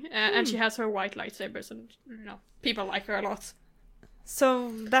thing, and she has her white lightsabers, and people like her a lot.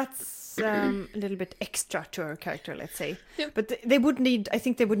 So that's a little bit extra to her character, let's say. Yep. But they would need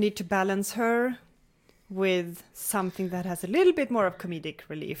to balance her with something that has a little bit more of comedic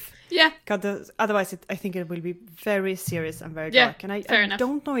relief. Yeah. Because otherwise, I think it will be very serious and very dark. And I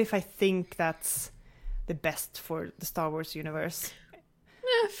don't know if I think that's the best for the Star Wars universe.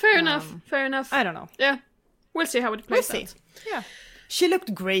 Yeah, fair enough. I don't know. Yeah, we'll see how it plays out. We'll see. Yeah. She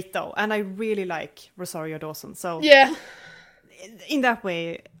looked great though, and I really like Rosario Dawson. So yeah, in that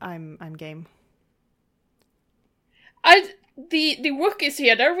way, I'm game. The Wookiees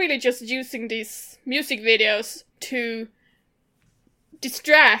here, they're really just using these music videos to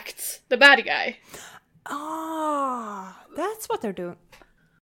distract the bad guy. Ah, that's what they're doing.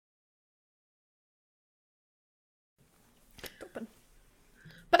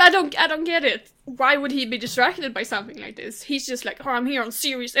 But I don't get it. Why would he be distracted by something like this? He's just like, I'm here on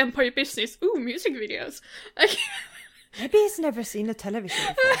serious Empire business. Ooh, music videos. Maybe he's never seen a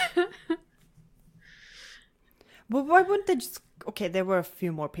television before. Well, why wouldn't they just... Okay, there were a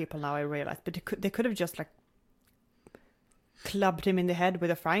few more people now, I realized. But they could have just, like, clubbed him in the head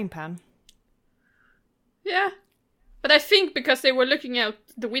with a frying pan. Yeah. But I think because they were looking out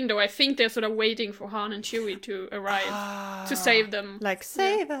the window, I think they're sort of waiting for Han and Chewie to arrive to save them. Like,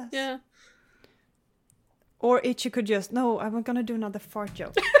 save us. Yeah. Or Itchy could just... No, I'm gonna do another fart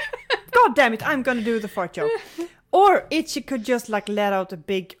joke. God damn it, I'm gonna do the fart joke. Or Itchy could just, like, let out a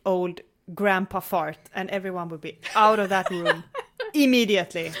big old... grandpa fart, and everyone would be out of that room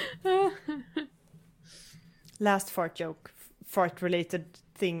immediately. Last fart joke, fart related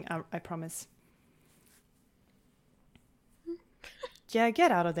thing, I promise. Yeah,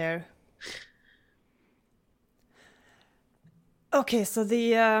 get out of there. Okay, so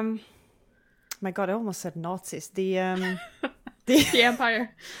the my God, I almost said Nazis. The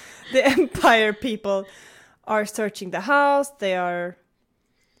Empire. The Empire people are searching the house. They are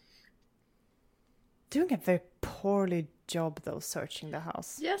doing a very poorly job, though, searching the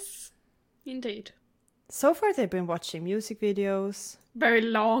house. Yes, indeed. So far, they've been watching music videos. Very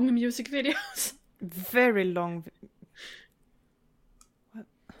long music videos. Very long. What?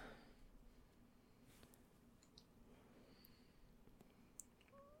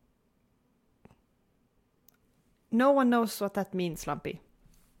 No one knows what that means, Lumpy.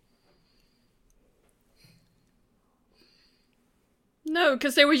 No,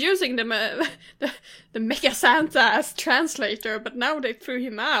 because they were using the Mecha Santa as translator, but now they threw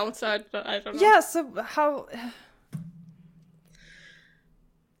him out, so I don't know. Yeah, so how...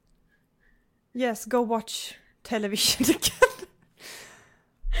 Yes, go watch television again.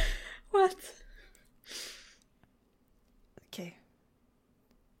 What? Okay.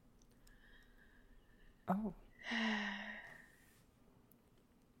 Oh.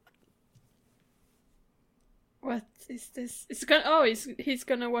 What is this? It's gonna. Oh, he's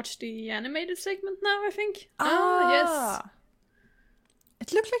gonna watch the animated segment now, I think. Ah, yes.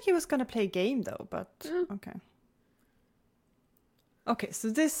 It looked like he was gonna play a game though, but okay. Okay,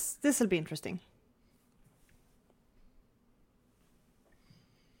 so this will be interesting.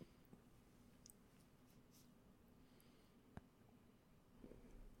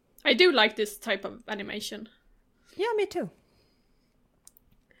 I do like this type of animation. Yeah, me too.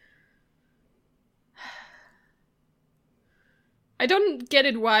 I don't get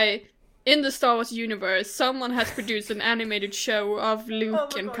it why, in the Star Wars universe, someone has produced an animated show of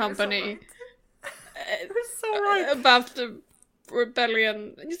Luke and company. You're so right. About the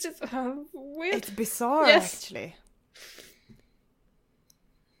rebellion. It's just weird. It's bizarre, Yes. actually.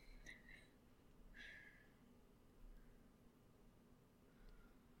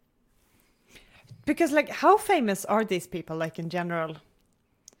 Because, like, how famous are these people, like, in general?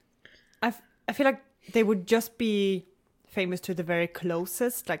 I feel like they would just be famous to the very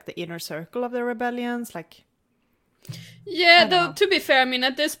closest, like, the inner circle of the rebellions, like... Yeah, I don't though, know. to be fair, I mean,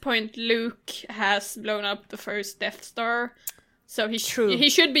 at this point, Luke has blown up the first Death Star, so he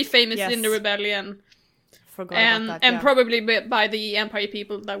should be famous in the Yes. rebellion, Forgot and about that, yeah. probably by the Empire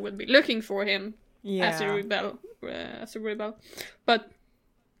people that would be looking for him as a Yeah. rebel. But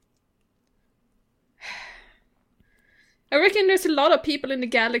I reckon there's a lot of people in the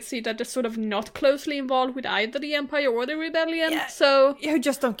galaxy that are sort of not closely involved with either the Empire or the rebellion. Yeah. So Who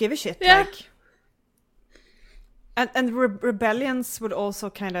just don't give a shit, Yeah. like... And rebellions would also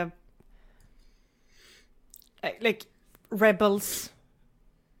kind of... like, rebels...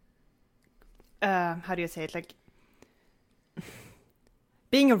 how do you say it? Like...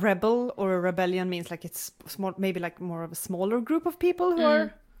 being a rebel or a rebellion means like it's small, maybe like more of a smaller group of people who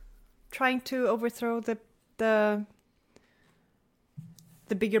are trying to overthrow the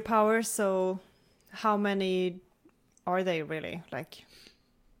bigger power. So how many are they really? Like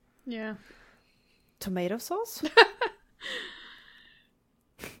yeah. tomato sauce?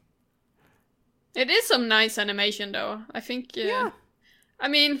 It is some nice animation, though. I think. Yeah. I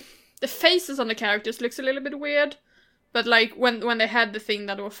mean, the faces on the characters looks a little bit weird, but like when they had the thing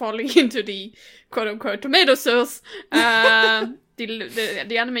that were falling into the quote unquote tomato sauce, the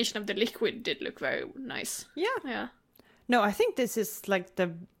animation of the liquid did look very nice. Yeah. Yeah. No, I think this is like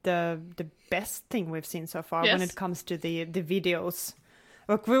the best thing we've seen so far when Yes. it comes to the videos.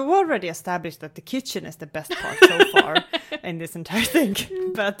 Look, we've already established that the kitchen is the best part so far in this entire thing.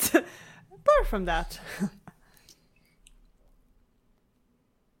 But apart from that.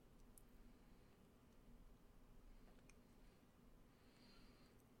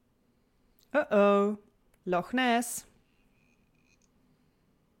 Uh-oh. Loch Ness.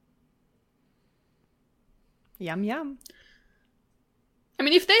 Yum yum. I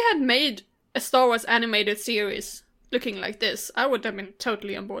mean, if they had made a Star Wars animated series looking like this, I would have been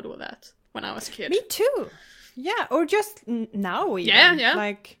totally on board with that when I was a kid. Me too. Yeah, or just now even. Yeah, yeah.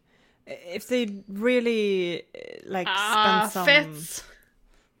 Like, if they really, like, spend some... Fett.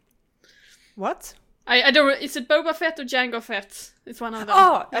 What? I don't. Is it Boba Fett or Jango Fett? It's one of them.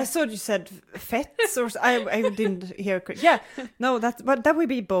 Oh, I thought you said Fets, or... I didn't hear... Yeah, no, but that would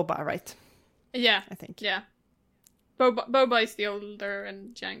be Boba, right? Yeah, I think. Yeah. Boba is the older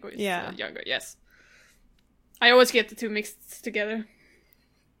and Jango is Yeah. younger, yes. I always get the two mixed together.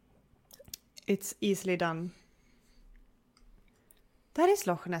 It's easily done. That is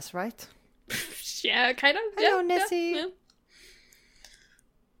Loch Ness, right? Yeah, kind of. Hello, yeah, Nessie. Yeah.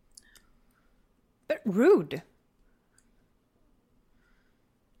 But rude.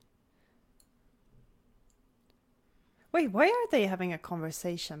 Wait, why are they having a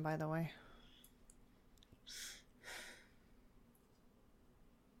conversation, by the way?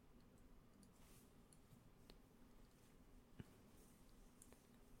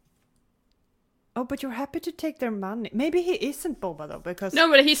 Oh, but you're happy to take their money. Maybe he isn't Boba, though, because... No,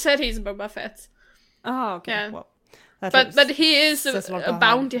 but he said he's Boba Fett. Oh, okay. Yeah. Well, that But he is says a lot a about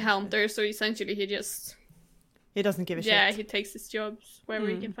bounty him. hunter, so essentially he just... He doesn't give a Yeah, shit. he takes his jobs wherever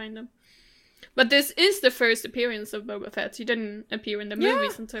he can find them. But this is the first appearance of Boba Fett. He didn't appear in the Yeah.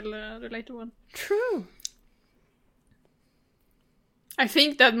 movies until the later one. True. I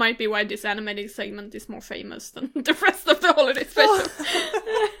think that might be why this animated segment is more famous than the rest of the holiday special.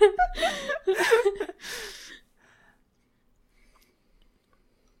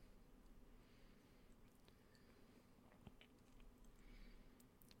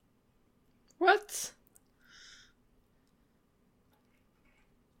 What?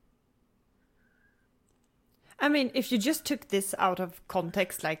 I mean, if you just took this out of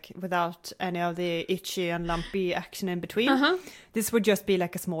context, like without any of the itchy and lumpy action in between, this would just be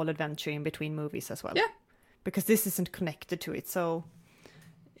like a small adventure in between movies as well. Yeah. Because this isn't connected to it, so...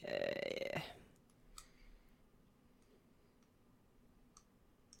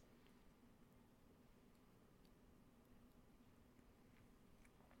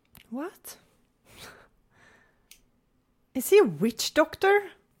 What? Is he a witch doctor?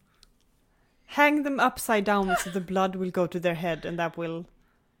 Hang them upside down so the blood will go to their head and that will...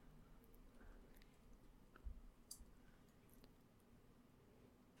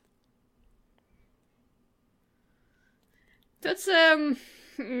 That's, I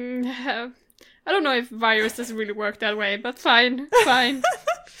don't know if viruses really work that way, but fine, fine.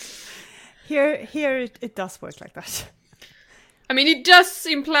 Here it does work like that. I mean, it does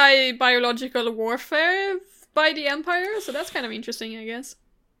imply biological warfare by the Empire, so that's kind of interesting, I guess.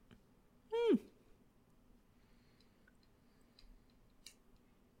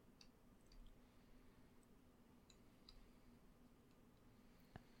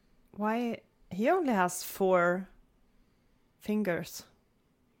 Why? He only has 4 fingers.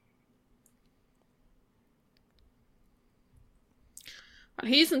 Well,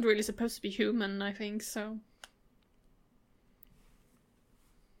 he isn't really supposed to be human, I think, so...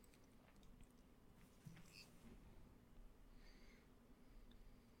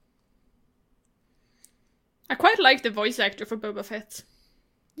 I quite like the voice actor for Boba Fett.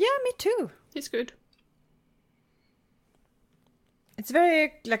 Yeah, me too. He's good. It's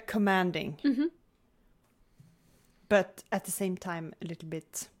very, like, commanding. Mm-hmm. But at the same time, a little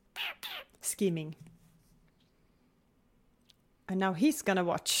bit scheming. And now he's gonna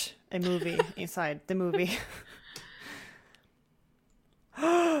watch a movie inside the movie.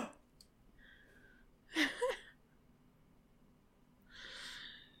 I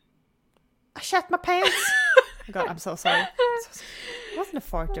shat my pants. Oh God, I'm so sorry. It wasn't a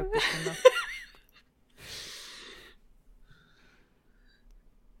fart joke this time, though.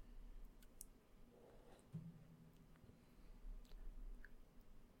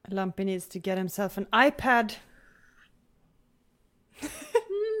 Lumpy needs to get himself an iPad.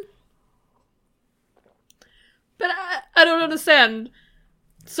 But I don't understand.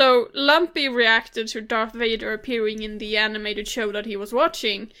 So, Lumpy reacted to Darth Vader appearing in the animated show that he was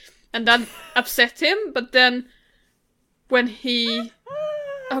watching, and that upset him, but then when he...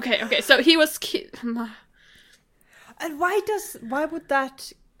 Okay, so he was... And why would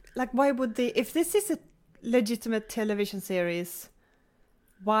that, like, why would they, if this is a legitimate television series,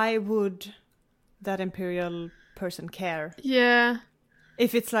 why would that Imperial person care? Yeah.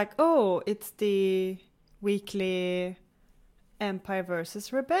 If it's like, oh, it's the weekly Empire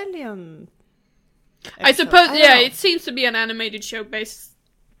versus Rebellion episode. I suppose, I don't yeah, know. it seems to be an animated show based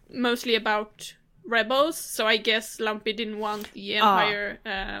mostly about rebels, so I guess Lumpy didn't want the Empire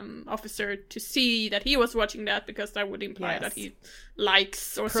officer to see that he was watching that, because that would imply that he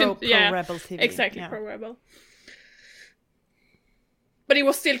likes or pro-rebel TV. Exactly, yeah. pro-rebel. But it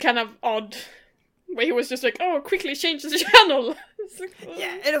was still kind of odd, where he was just like, oh, quickly change the channel. It's like, oh.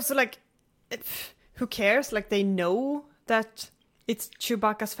 Yeah, and also like, who cares? Like, they know that it's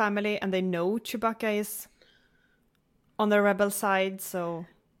Chewbacca's family, and they know Chewbacca is on the rebel side, so...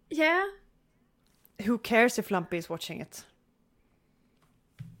 Yeah. Who cares if Lumpy is watching it?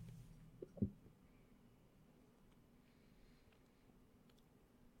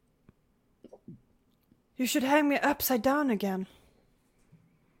 You should hang me upside down again.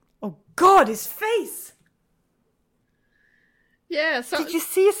 Oh God, his face! Yeah, so... Did you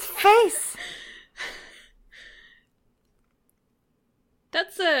see his face?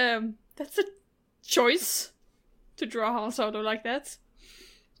 That's a choice to draw Han Solo like that.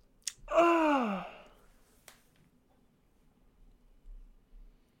 Oh.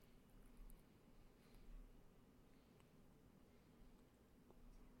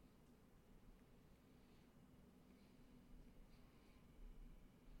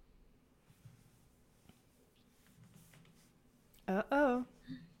 Uh-oh.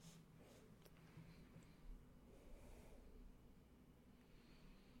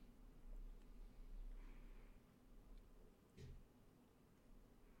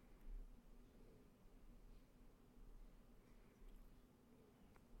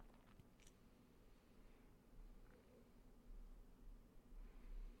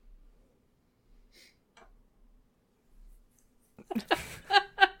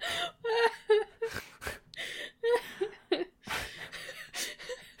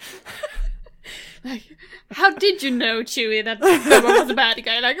 Did you know, Chewie, that Boba was a bad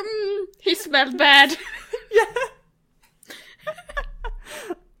guy? Like, he smelled bad.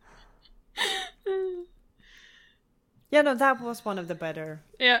 Yeah, no, that was one of the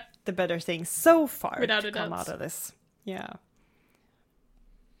better things so far Without to a come doubt. out of this. Yeah.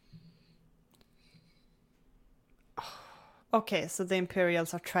 Okay, so the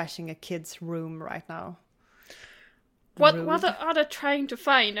Imperials are trashing a kid's room right now. What Rude. are they trying to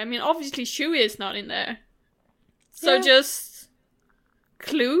find? I mean, obviously Chewie is not in there. So Yeah. just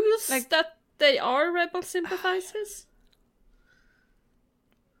clues Like- that they are rebel sympathizers?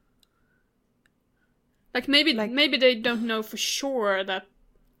 Like maybe they don't know for sure that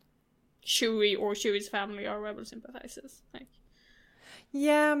Chewie or Chewie's family are rebel sympathizers. Like,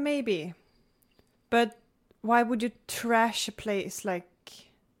 Yeah, maybe. But why would you trash a place like...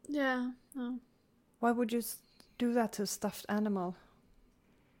 yeah, no. Why would you do that to a stuffed animal?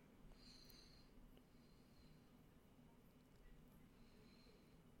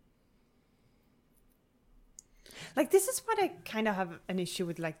 Like, this is what I kind of have an issue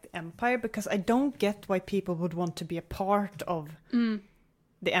with, like, the Empire, because I don't get why people would want to be a part of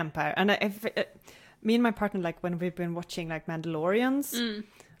the Empire. And me and my partner, like, when we've been watching, like, Mandalorians, the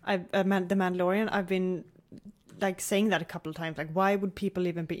Mandalorian, I've been, like, saying that a couple of times. Like, why would people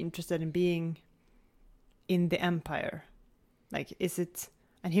even be interested in being in the Empire? Like, is it...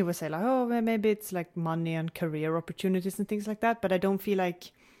 And he would say, like, oh, well, maybe it's, like, money and career opportunities and things like that. But I don't feel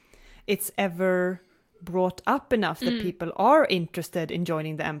like it's ever brought up enough that people are interested in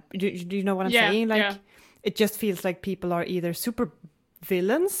joining the Empire. Do you know what I'm saying? Like, it just feels like people are either super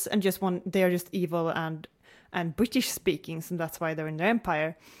villains and they're just evil and British speaking, and that's why they're in the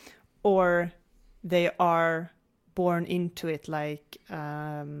Empire, or they are born into it, like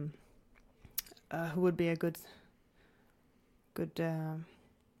who would be a good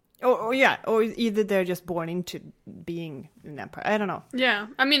or either they're just born into being an Empire. I don't know. Yeah,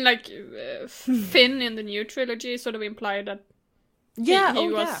 I mean, like, Finn in the new trilogy sort of implied that he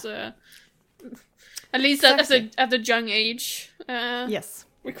was, at least Exactly. at a young age, Yes.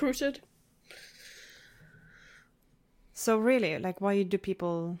 recruited. So really, like, why do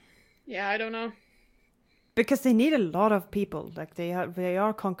people... Yeah, I don't know. Because they need a lot of people. Like, they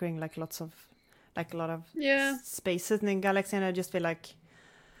are conquering, like, a lot of Yeah. spaces in the galaxy, and I just feel like,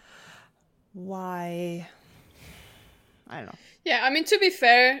 why? I don't know. Yeah, I mean, to be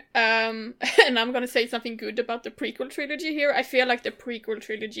fair, and I'm gonna say something good about the prequel trilogy here, I feel like the prequel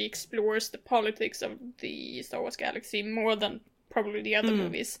trilogy explores the politics of the Star Wars galaxy more than probably the other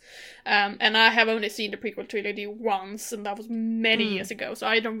movies. And I have only seen the prequel trilogy once, and that was many years ago, so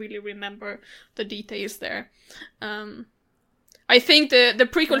I don't really remember the details there. I think the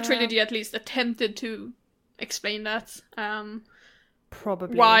prequel trilogy at least attempted to explain that.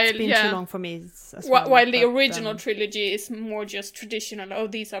 Probably. While- it's been yeah. too long for me as well. While the but, original trilogy is more just traditional, oh,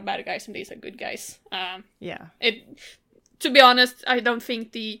 these are bad guys and these are good guys. Yeah. To be honest, I don't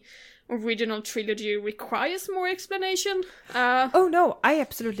think the original trilogy requires more explanation. Oh no, I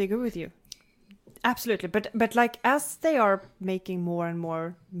absolutely agree with you. Absolutely, but like, as they are making more and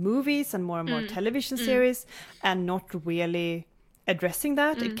more movies and more television series and not really addressing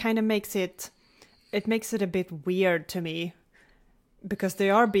that, it kind of makes it a bit weird to me, because they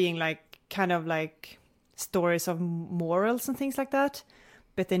are being like kind of like stories of morals and things like that,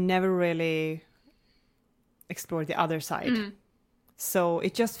 but they never really explore the other side. So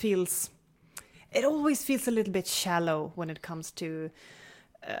it always feels a little bit shallow when it comes to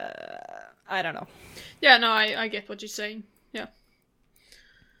I don't know. Yeah, no, I get what you're saying. Yeah.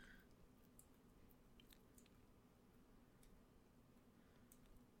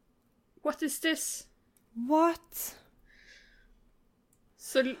 What is this? What?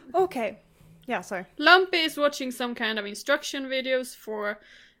 So Okay. Yeah, sorry. Lumpy is watching some kind of instruction videos for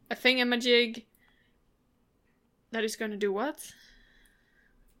a thingamajig that is going to do what?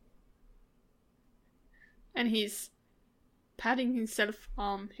 And he's patting himself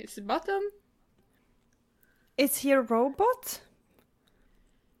on his bottom. Is he a robot?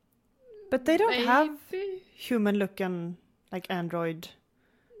 But they don't have Maybe? human looking like android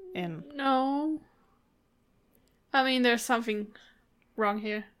in. No. I mean, there's something wrong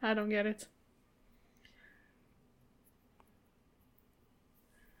here. I don't get it.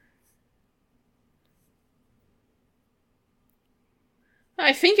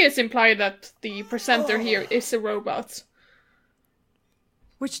 I think it's implied that the presenter here is a robot.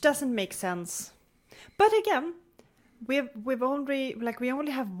 Which doesn't make sense. But again, we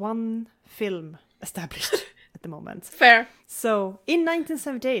only have one film established at the moment. Fair. So in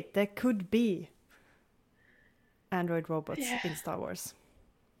 1978 there could be android robots in Star Wars.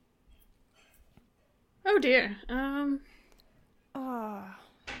 Oh dear. I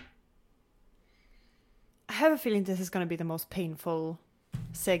have a feeling this is going to be the most painful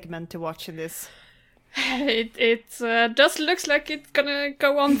segment to watch in this. It just looks like it's gonna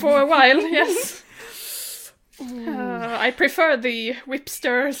go on for a while. Yes. I prefer the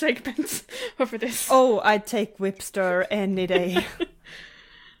Whipster segment over this. Oh, I'd take Whipster any day.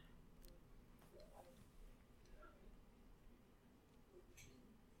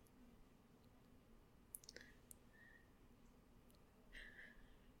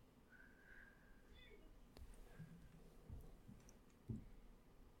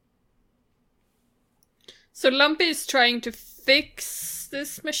 So Lumpy is trying to fix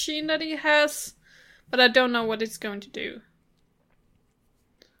this machine that he has, but I don't know what it's going to do.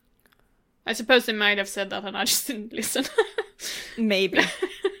 I suppose they might have said that and I just didn't listen. Maybe.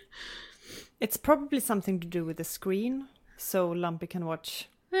 It's probably something to do with the screen, so Lumpy can watch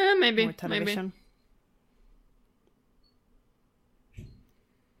Maybe. more television.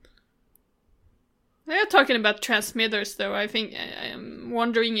 They're talking about transmitters, though. I think I am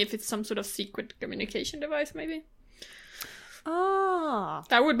wondering if it's some sort of secret communication device, maybe. Ah,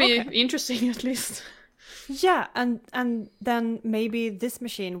 That would be okay. interesting, at least. Yeah, and then maybe this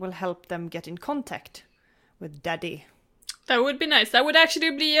machine will help them get in contact with Daddy. That would be nice. That would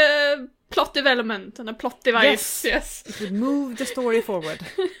actually be a plot development and a plot device. Yes. It would move the story forward.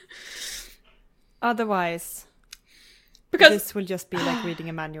 Otherwise, Because this will just be like reading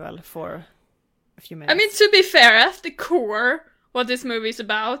a manual for a few minutes. I mean, to be fair, at the core, what this movie is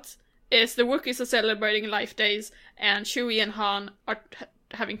about is the Wookiees are celebrating Life Days, and Chewie and Han are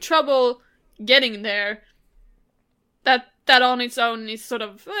having trouble getting there. That on its own is sort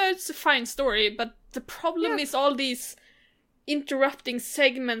of, it's a fine story, but the problem is all these interrupting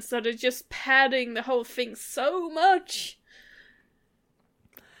segments that are just padding the whole thing so much.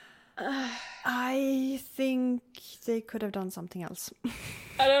 I think they could have done something else.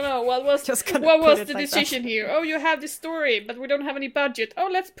 I don't know, what was Just gonna what put was it the like decision here? Oh, you have this story, but we don't have any budget. Oh,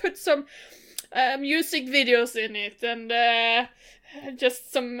 let's put some music videos in it, and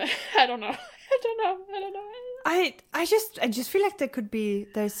just some, I don't know. I just feel like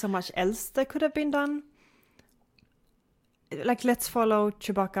there's so much else that could have been done. Like, let's follow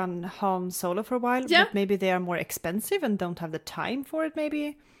Chewbacca and Han Solo for a while. Yeah. But maybe they are more expensive and don't have the time for it,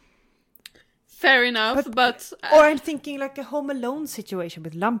 maybe. Fair enough, but Or I'm thinking like a Home Alone situation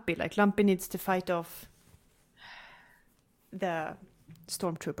with Lumpy. Like, Lumpy needs to fight off the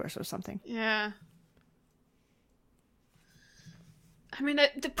stormtroopers or something. yeah. I mean,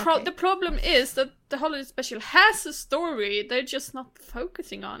 the problem is that the holiday special has a story. They're just not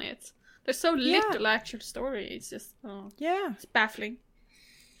focusing on it. There's so little actual story. It's just Yeah. it's baffling.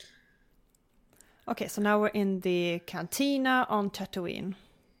 Okay, so now we're in the cantina on Tatooine.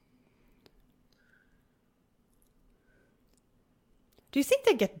 Do you think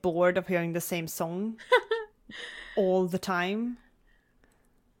they get bored of hearing the same song all the time?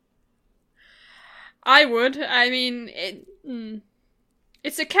 I would. I mean,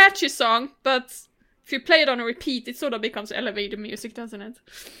 it's a catchy song, but if you play it on a repeat, it sort of becomes elevator music, doesn't it?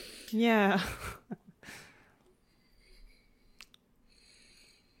 Yeah.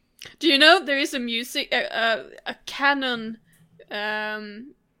 Do you know there is a music, a canon,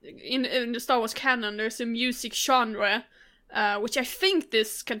 in the Star Wars canon, there's a music genre, which I think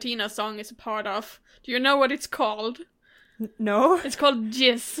this Cantina song is a part of. Do you know what it's called? No? It's called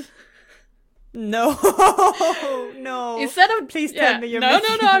Jizz. No. No. Instead of Please tell me you're no,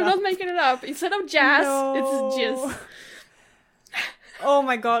 making it I'm up. not making it up. Instead of jazz, it's Jizz. Oh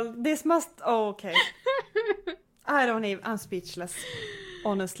my god, this must... Oh, okay. I'm speechless.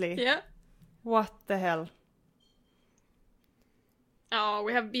 Honestly. Yeah. What the hell? Oh,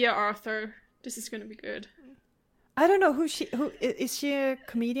 we have Bea Arthur. This is gonna be good. I don't know who is she a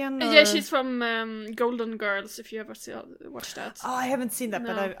comedian? Or... Yeah, she's from Golden Girls. If you ever watched that. Oh, I haven't seen that,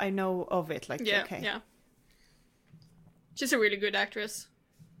 No. but I know of it. Like, Yeah, okay. yeah. She's a really good actress.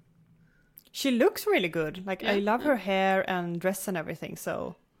 She looks really good. Like, I Yeah, love her hair and dress and everything.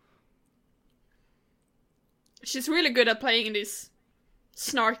 So She's really good at playing these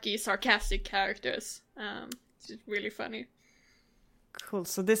snarky, sarcastic characters. She's really funny. cool.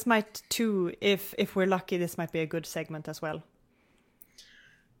 So this might too, if we're lucky, this might be a good segment as well.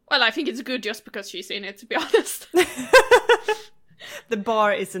 Well, I think it's good just because she's in it, to be honest. The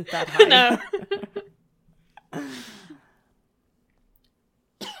bar isn't that high. No.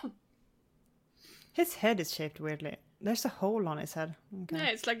 His head is shaped weirdly. There's a hole on his head. Okay. Yeah,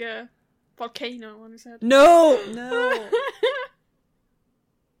 it's like a volcano on his head. No! No!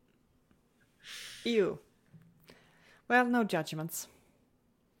 Ew. Well, no judgments.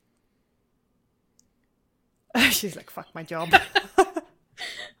 She's like, fuck my job.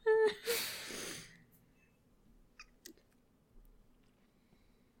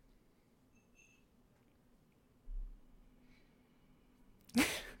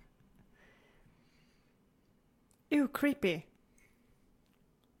 Ew, creepy.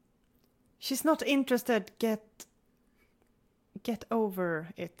 She's not interested. Get over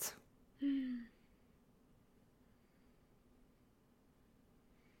it.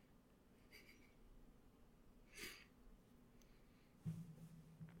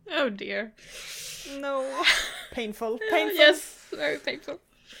 Oh dear. No. Painful. Yes, very painful.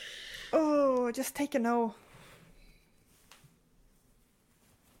 Oh, just take a no.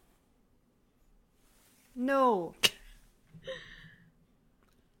 No.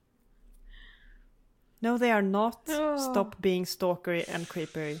 No, they are not. Oh. Stop being stalkery and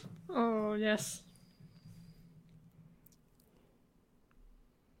creepy. Oh, yes.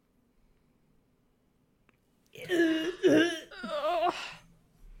 Oh.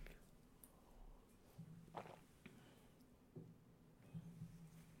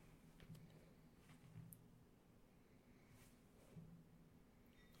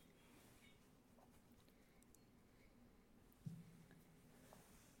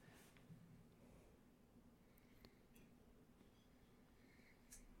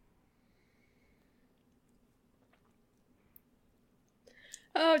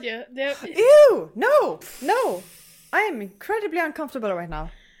 Oh, yeah. Ew! No! No! I am incredibly uncomfortable right now.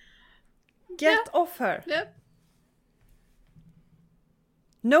 Get off her. Yep.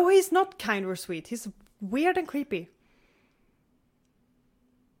 No, he's not kind or sweet. He's weird and creepy.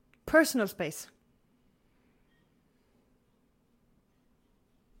 Personal space.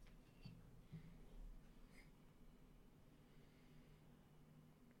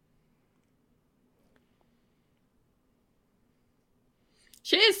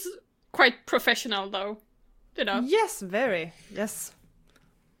 She is quite professional, though. You know. Yes, very. Yes.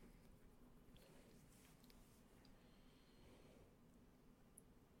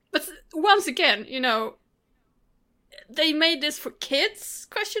 But once again, you know, they made this for kids?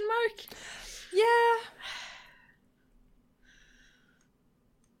 Question mark. Yeah.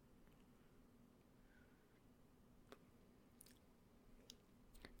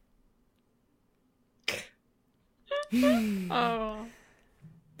 Oh,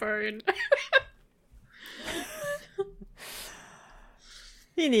 burn.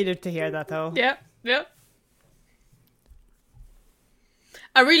 He needed to hear that, though. Yeah.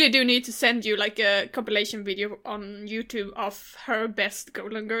 I really do need to send you like a compilation video on YouTube of her best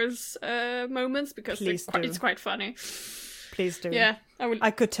Golden Girls moments because Please do. it's quite funny. Please do. Yeah, I will.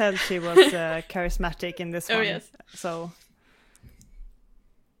 I could tell she was charismatic in this one. Oh, yes. So.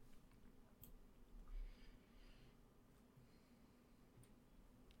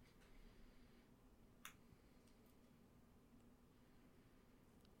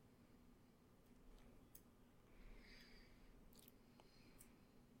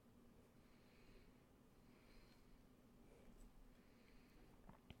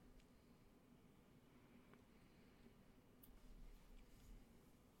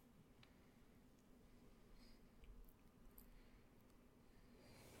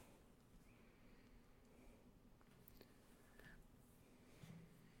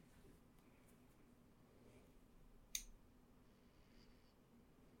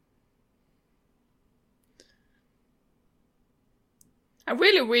 I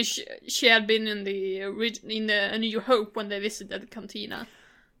really wish she had been in the A New Hope when they visited the cantina.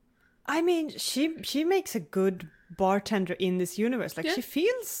 I mean, she makes a good bartender in this universe. Like, Yeah. she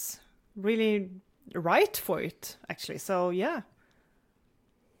feels really right for it, actually. So, yeah.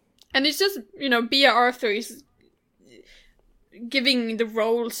 And it's just, you know, Bea Arthur is giving the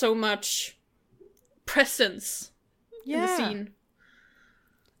role so much presence in the scene.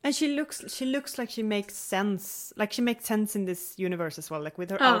 And she looks like she makes sense. Like, she makes sense in this universe as well, like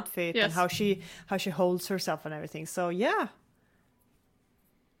with her outfit yes. and how she holds herself and everything. So, yeah.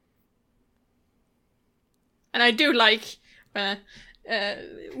 And I do like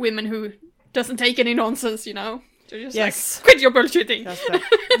women who doesn't take any nonsense, you know? They're just Yes. like, quit your bullshitting. That's right.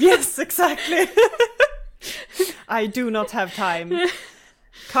 Yes, exactly. I do not have time.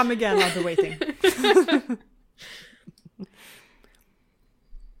 Come again, I'll be waiting.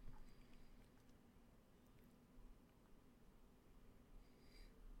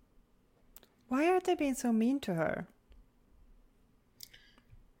 Why are they being so mean to her?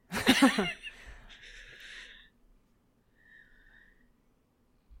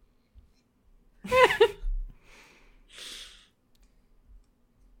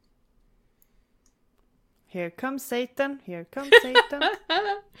 Here comes Satan. Here comes Satan.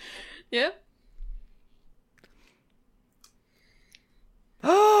 Yeah.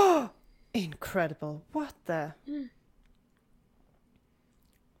 Incredible. What the?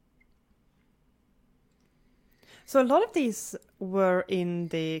 So a lot of these were in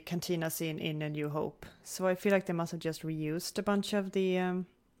the cantina scene in A New Hope. So I feel like they must have just reused a bunch of the...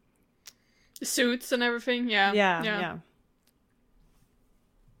 The suits and everything, yeah. Yeah.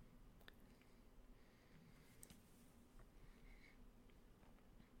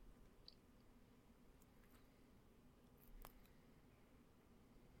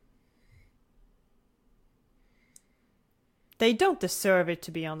 They don't deserve it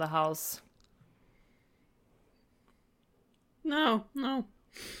to be on the house. No.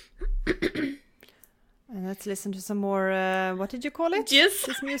 And let's listen to some more, what did you call it? Yes.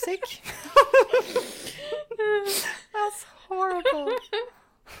 This music? That's horrible.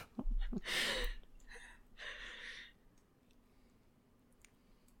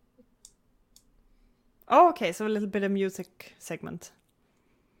 Oh, okay, so a little bit of music segment.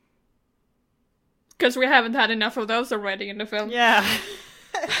 Because we haven't had enough of those already in the film. Yeah.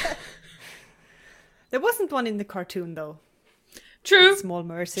 There wasn't one in the cartoon, though. True. Small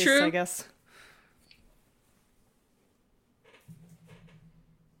mercies, True. I guess.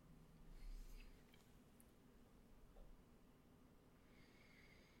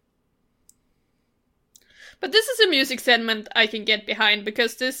 But this is a music segment I can get behind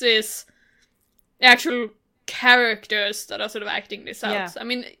because this is actual characters that are sort of acting this out. Yeah. I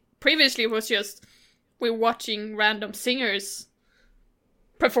mean, previously it was just we're watching random singers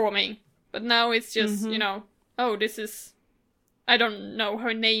performing, but now it's just, you know, oh, this is... I don't know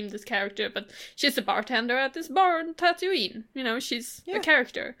her name, this character, but she's a bartender at this bar in Tatooine. You know, she's a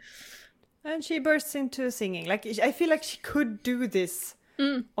character. And she bursts into singing. Like, I feel like she could do this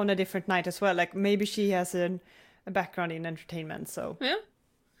on a different night as well. Like, maybe she has a background in entertainment, so... Yeah.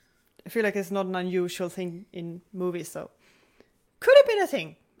 I feel like it's not an unusual thing in movies, so... Could have been a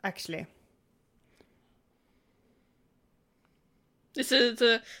thing, actually. This is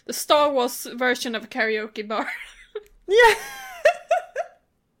the Star Wars version of a karaoke bar. Yeah!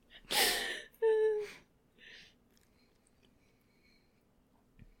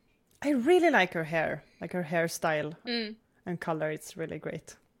 I really like her hair. Like her hairstyle and color. It's really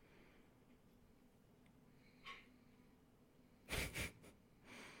great.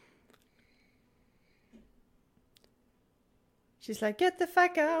 She's like, get the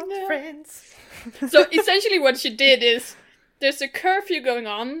fuck out, friends. So essentially what she did is there's a curfew going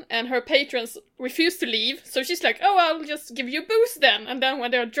on and her patrons refuse to leave. So she's like, oh, I'll just give you a boost then. And then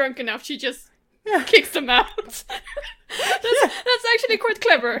when they're drunk enough, she just kicks them out. That's actually quite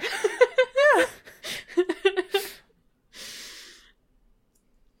clever. Yeah.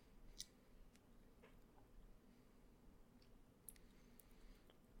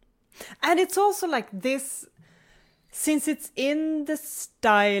 And it's also like this, since it's in the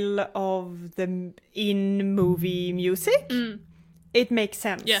style of the in-movie music, it makes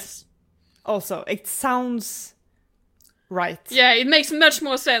sense. Yes. Also, it sounds right. Yeah, it makes much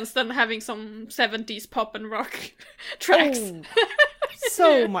more sense than having some 70s pop and rock tracks. Oh,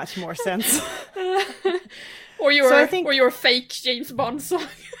 so much more sense. Or your So I think- or your fake James Bond song.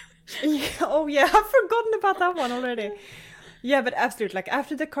 Yeah, oh yeah, I've forgotten about that one already. Yeah, but absolutely, like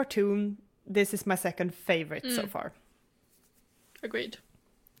after the cartoon, this is my second favorite so far. Agreed.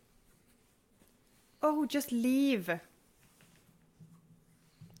 Oh, just leave.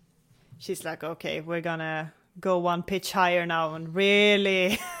 She's like, okay, we're gonna go one pitch higher now and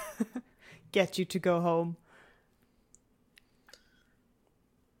really get you to go home.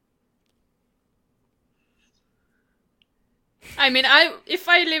 I mean, if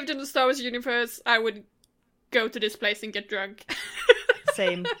I lived in the Star Wars universe, I would go to this place and get drunk.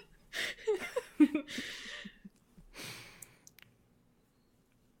 Same.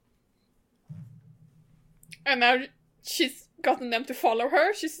 And now she's gotten them to follow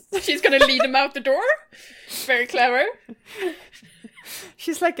her. She's gonna lead them out the door. Very clever.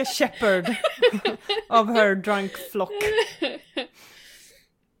 She's like a shepherd of her drunk flock.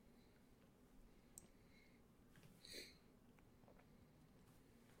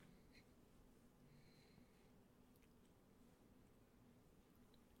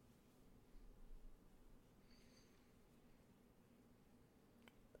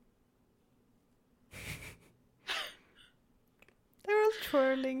 They're all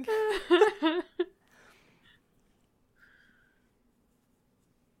twirling.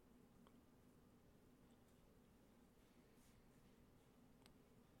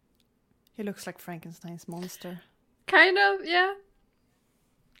 He looks like Frankenstein's monster. Kind of, yeah.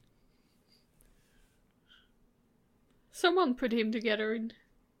 Someone put him together in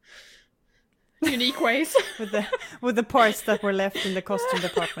unique ways. with the parts that were left in the costume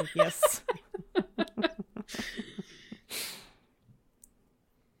department. Yes.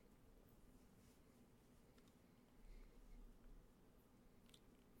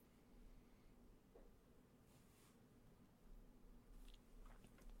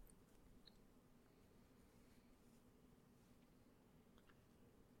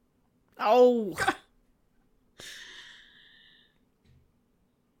 Oh.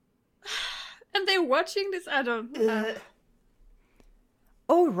 And they're watching this. I don't know.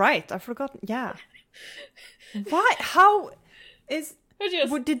 Oh right, I forgot. Yeah. Why? How is?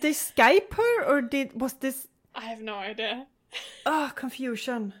 Did they Skype her or was this? I have no idea.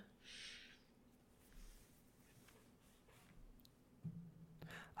 Confusion.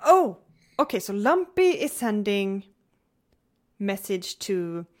 Oh, okay. So Lumpy is sending message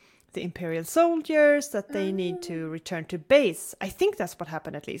to the Imperial soldiers that they need to return to base. I think that's what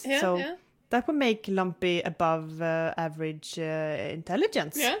happened at least. Yeah. That would make Lumpy above average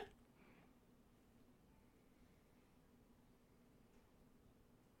intelligence. Yeah.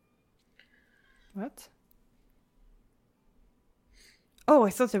 What? Oh, I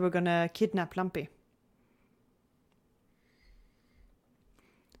thought they were gonna kidnap Lumpy.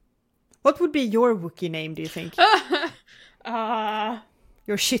 What would be your Wookiee name, do you think?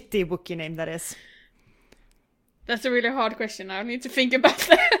 Your shitty Wookiee name, that is. That's a really hard question. I need to think about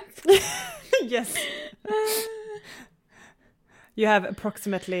that. Yes. You have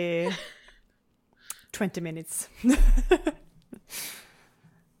approximately 20 minutes.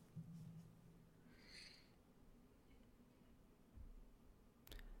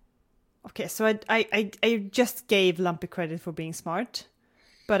 Okay, so I just gave Lumpy credit for being smart,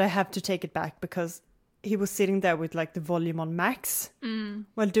 but I have to take it back because he was sitting there with like the volume on max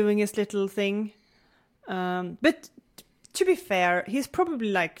while doing his little thing. But to be fair, he's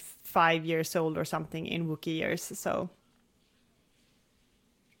probably like 5 years old or something in Wookiee years, so...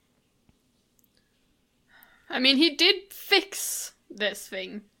 I mean, he did fix this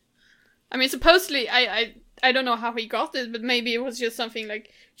thing. I mean, supposedly, I don't know how he got it, but maybe it was just something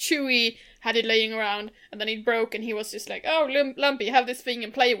like Chewie had it laying around, and then it broke, and he was just like, oh, Lumpy, have this thing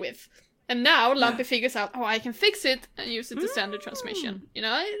and play with. And now Lumpy figures out, oh, I can fix it and use it to send a transmission. You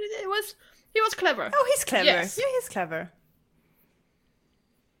know, he was clever. Oh, he's clever. Yes. Yeah, he's clever.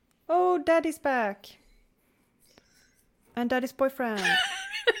 Oh, Daddy's back. And Daddy's boyfriend.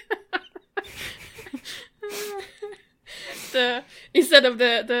 Instead of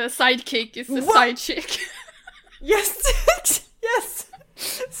the sidekick, it's the side chick. Yes, yes.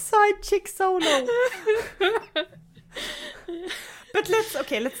 Side chick Solo. But let's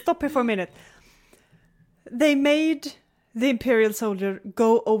stop here for a minute. They made the Imperial soldier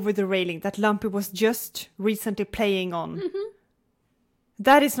go over the railing that Lumpy was just recently playing on. Mm-hmm.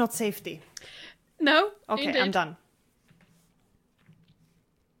 That is not safety. No. Okay, indeed. I'm done.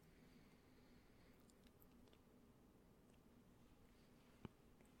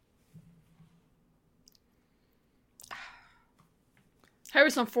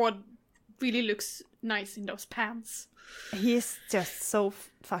 Harrison Ford really looks nice in those pants. He's just so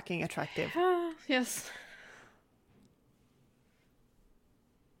fucking attractive. Yes.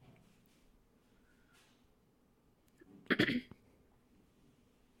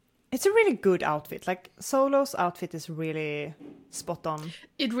 It's a really good outfit. Like, Solo's outfit is really spot on.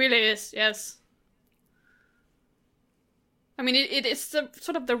 It really is, yes. I mean, it is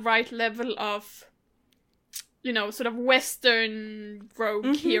sort of the right level of, you know, sort of Western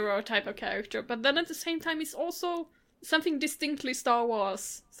rogue hero type of character. But then at the same time, it's also something distinctly Star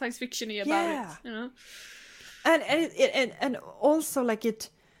Wars, science fiction-y about it, you know? And also, like, it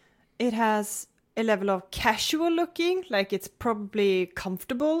has a level of casual looking, like it's probably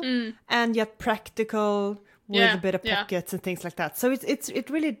comfortable and yet practical with a bit of pockets and things like that. So it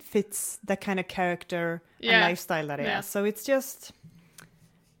really fits that kind of character and lifestyle that it has. So it's just,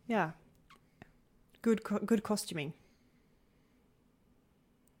 good costuming.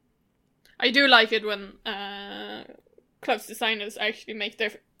 I do like it when clothes designers actually make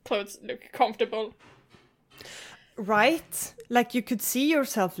their clothes look comfortable. Right? Like, you could see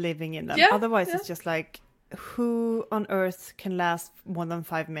yourself living in them. Yeah, Otherwise, it's just like, who on earth can last more than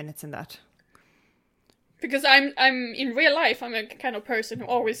 5 minutes in that? Because I'm in real life, I'm a kind of person who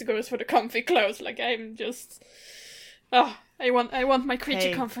always goes for the comfy clothes. Like, I'm just, I want my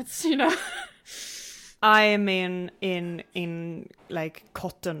creature comforts, you know. I am in like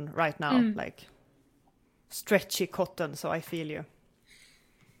cotton right now, like stretchy cotton. So I feel you.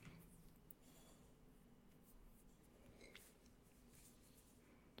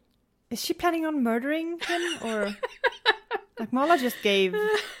 Is she planning on murdering him, or Like Mala just gave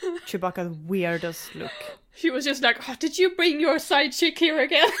Chewbacca the weirdest look. She was just like, oh, did you bring your side chick here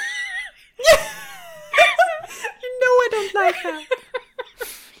again? You know I don't like that.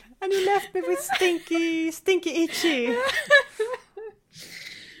 And you left me with stinky itchy.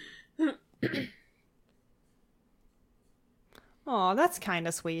 Oh, that's kind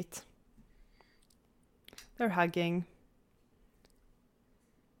of sweet. They're hugging.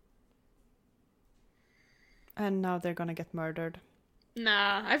 And now they're gonna get murdered.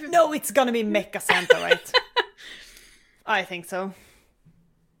 Nah, No, it's gonna be Mecha Santa, right? I think so.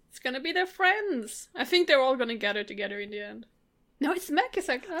 It's gonna be their friends. I think they're all gonna gather together in the end. No, it's Mecha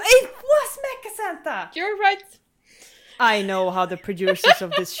Santa. It was Mecha Santa! You're right. I know how the producers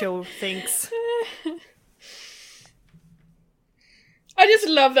of this show thinks. I just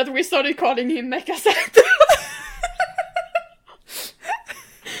love that we started calling him Mecha Santa.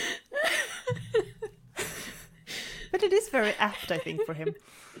 But it is very apt, I think, for him.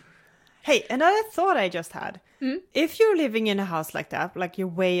 Hey, another thought I just had. If you're living in a house like that, like you're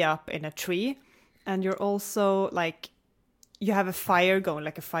way up in a tree, and you're also like, you have a fire going,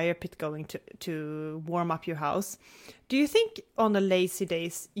 like a fire pit going to warm up your house, do you think on the lazy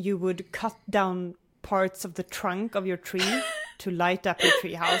days you would cut down parts of the trunk of your tree to light up your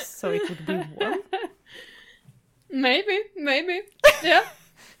tree house so it would be warm? Maybe. Yeah.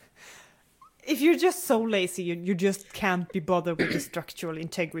 If you're just so lazy, you just can't be bothered with the structural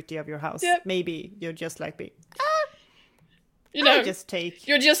integrity of your house. Yep. Maybe you're just like me. You know,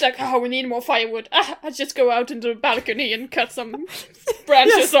 You're just like, oh, we need more firewood. I just go out into the balcony and cut some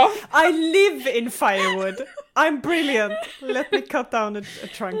branches off. I live in firewood. I'm brilliant. Let me cut down a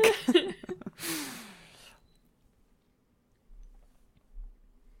trunk.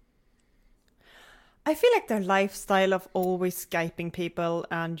 I feel like their lifestyle of always Skyping people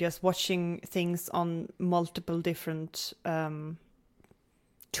and just watching things on multiple different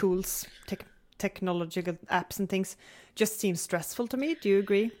tools, technological apps and things, just seems stressful to me. Do you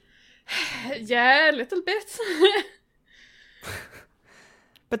agree? Yeah, a little bit.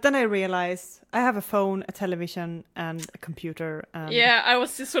 But then I realize I have a phone, a television, and a computer. Yeah, I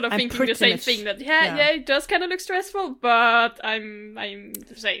was just sort of thinking the same thing. That it does kind of look stressful, but I'm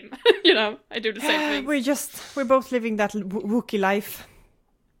the same. You know, I do the same thing. We're both living that Wookiee life.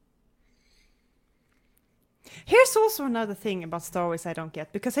 Here's also another thing about Star Wars I don't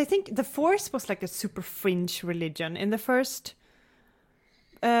get, because I think the Force was like a super fringe religion in the first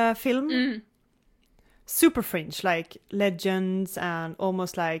film. Super fringe, like legends and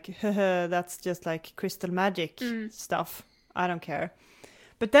almost like, that's just like crystal magic stuff. I don't care.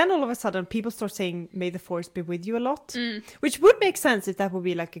 But then all of a sudden people start saying, may the Force be with you a lot. Which would make sense if that would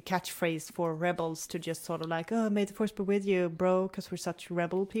be like a catchphrase for rebels to just sort of like, oh, may the Force be with you, bro, because we're such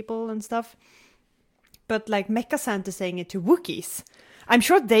rebel people and stuff. But like Mecha Santa saying it to Wookiees, I'm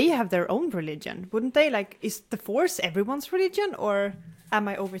sure they have their own religion, wouldn't they? Like, is the Force everyone's religion, or am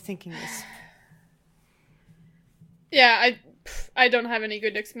I overthinking this? Yeah, I don't have any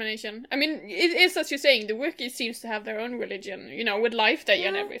good explanation. I mean, it is as you're saying, the Wookiees seems to have their own religion, you know, with Life Day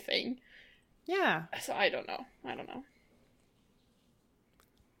and everything. Yeah. So I don't know.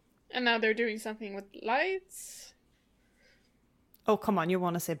 And now they're doing something with lights. Oh, come on, you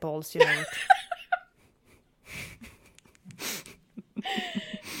want to say balls, you know it.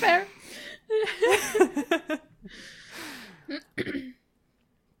 Fair.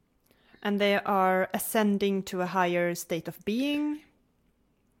 And they are ascending to a higher state of being.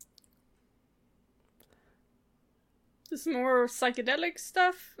 There's more psychedelic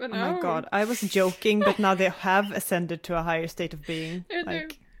stuff. Oh my god, I was joking, but now they have ascended to a higher state of being. They're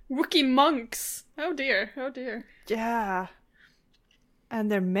Wookiee monks. Oh dear. Yeah.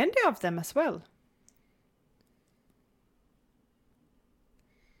 And there are many of them as well.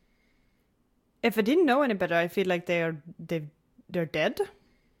 If I didn't know any better, I feel like they're dead.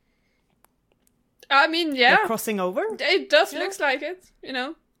 I mean, yeah. They're crossing over. It does looks like it, you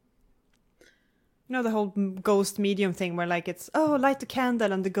know. You know, the whole ghost medium thing where like it's, oh, light a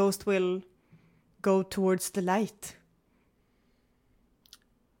candle and the ghost will go towards the light.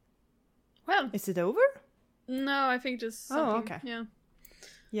 Well. Is it over? No, I think there's something. Oh, okay. Yeah.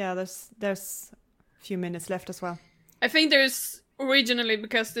 Yeah, there's a few minutes left as well. I think there's originally,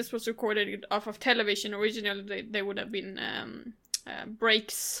 because this was recorded off of television, originally they would have been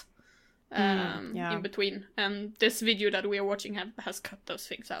breaks in between. And this video that we are watching has cut those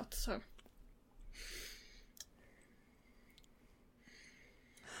things out, so.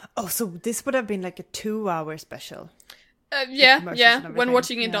 Oh, so this would have been like a 2-hour special. Yeah. When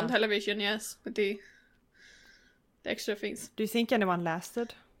watching it on television, yes, with the extra things. Do you think anyone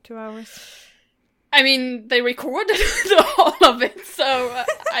lasted 2 hours? I mean, they recorded all of it, so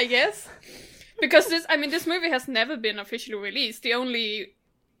I guess. Because this movie has never been officially released. The only...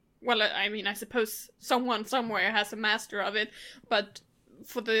 Well, I mean, I suppose someone somewhere has a master of it, but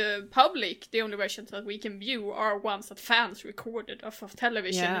for the public, the only versions that we can view are ones that fans recorded off of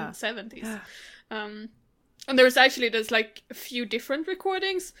television in the 70s. And there's like a few different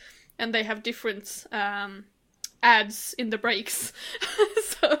recordings, and they have different ads in the breaks.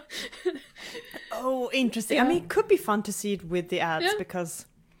 So... Oh, interesting. I mean, it could be fun to see it with the ads because,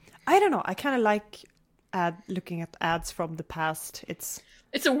 I don't know, I kind of like looking at ads from the past. It's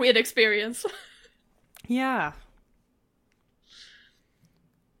a weird experience. Yeah.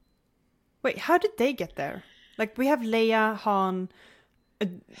 Wait, how did they get there? Like, we have Leia, Han,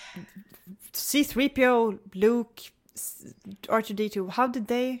 C-3PO, Luke, R2-D2. How did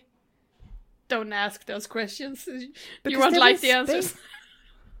they... Don't ask those questions. Because you won't like the answers.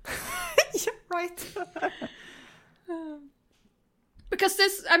 Yeah, right. Because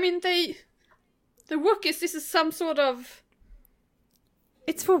the Wookiees, this is some sort of...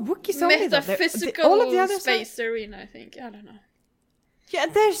 It's for Wookiees only. Metaphysical all of the other space arena, I think. I don't know. Yeah,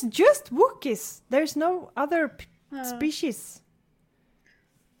 there's just Wookiees. There's no other species.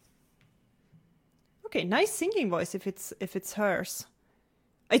 Okay, nice singing voice if it's hers.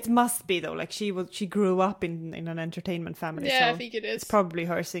 It must be though. Like she grew up in an entertainment family. Yeah, so I think it is. It's probably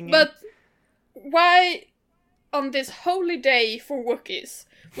her singing. But why, on this holy day for Wookiees,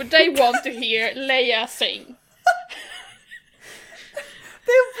 would they want to hear Leia sing?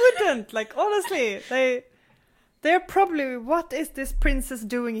 They wouldn't. Like honestly, they're probably, what is this princess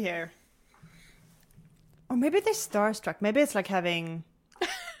doing here? Or maybe they're starstruck. Maybe it's like having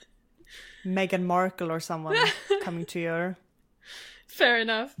Meghan Markle or someone coming to your... Fair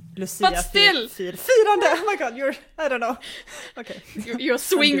enough. Lucia, but still... Firande. Oh my god, I don't know. Okay. Your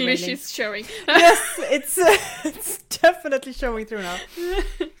Swinglish is showing. Yes, it's definitely showing through now.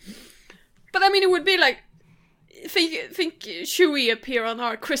 But I mean, it would be like... Think Chewie appear on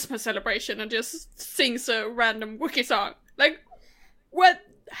our Christmas celebration and just sings a random Wookiee song. Like, what?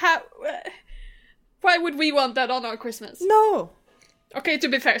 How? Why would we want that on our Christmas? No. Okay, to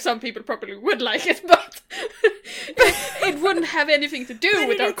be fair, some people probably would like it, but it wouldn't have anything to do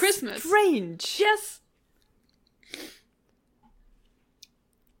with our Christmas. Strange. Yes.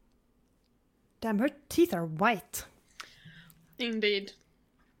 Damn, her teeth are white. Indeed.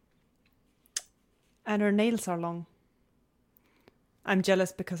 And her nails are long. I'm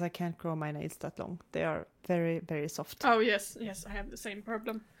jealous because I can't grow my nails that long. They are very, very soft. Oh, yes, I have the same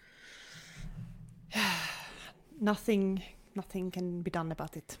problem. Nothing can be done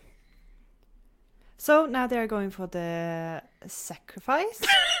about it. So now they are going for the sacrifice.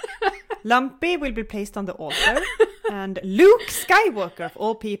 Lumpy will be placed on the altar, and Luke Skywalker, of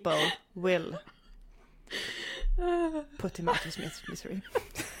all people, will put him out of his misery.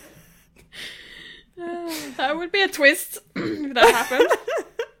 That would be a twist if that happened.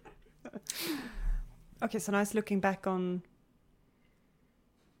 Okay, so now it's looking back on...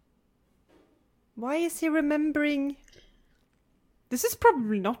 Why is he remembering... This is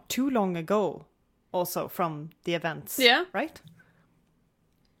probably not too long ago, also, from the events. Yeah. Right?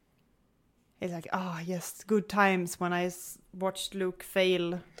 He's like, yes, good times when I watched Luke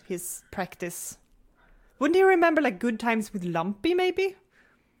fail his practice. Wouldn't he remember, like, good times with Lumpy, maybe?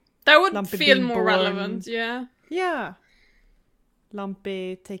 That would Lumpy feel more born. relevant, yeah. Yeah.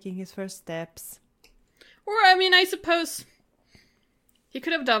 Lumpy taking his first steps. Or, I mean, I suppose he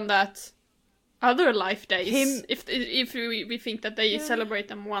could have done that other life days. If we think that they celebrate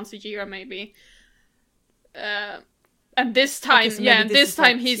them once a year, maybe. And this time, this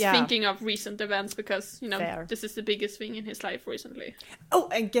time he's thinking of recent events because, this is the biggest thing in his life recently. Oh,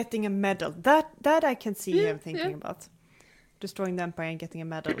 and getting a medal. That I can see him thinking about. Destroying the Empire and getting a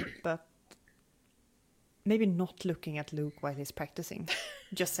medal, but maybe not looking at Luke while he's practicing.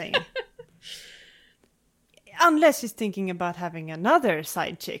 Just saying. Unless he's thinking about having another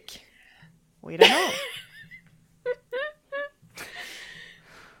side chick. We don't know.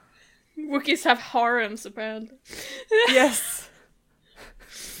 Wookiees have harems, apparently. Yes.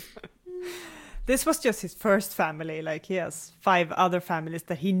 This was just his first family. Like, he has 5 other families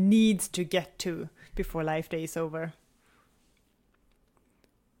that he needs to get to before Life Day is over.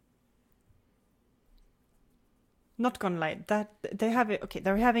 Not gonna lie, that they have it. Okay,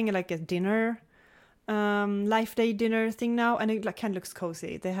 they're having like a dinner, Life Day dinner thing now, and it like kind of looks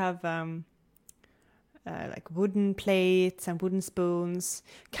cozy. They have like wooden plates and wooden spoons.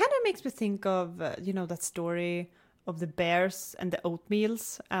 Kind of makes me think of that story of the bears and the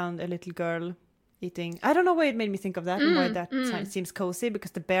oatmeals and a little girl eating. I don't know why it made me think of that and why that seems cozy,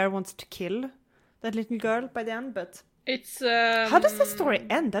 because the bear wants to kill that little girl by the end, but It's how does the story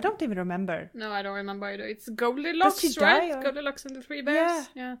end? I don't even remember. No, I don't remember either. It's Goldilocks, Does she right? die, or- Goldilocks and the Three Bears.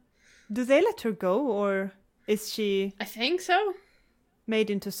 Yeah. Do they let her go, or is she I think so. made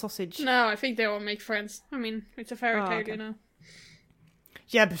into sausage? No, I think they all make friends. I mean, it's a fairy tale, okay. you know.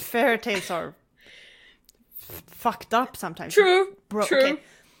 Yeah, but fairy tales are fucked up sometimes. True. True.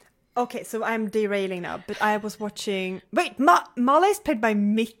 Okay, so I'm derailing now, but I was watching. Wait, Mala is played by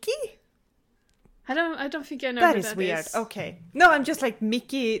Mickey? I don't think I know That who is that weird. is. Okay. No, I'm just like,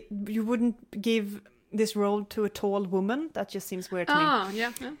 Mickey, you wouldn't give this role to a tall woman. That just seems weird to me. Oh,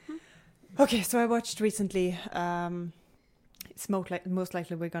 yeah. Okay, so I watched recently. It's most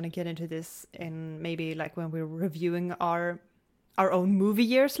likely we're gonna get into this in maybe like when we're reviewing our own movie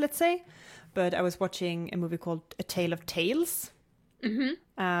years, let's say. But I was watching a movie called A Tale of Tales,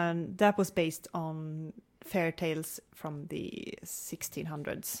 and that was based on fairy tales from the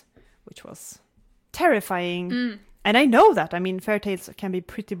 1600s, which was terrifying. And I know that. I mean, fairy tales can be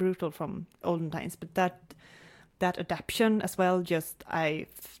pretty brutal from olden times, but that adaptation as well, just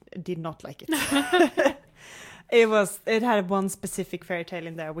did not like it. It had one specific fairy tale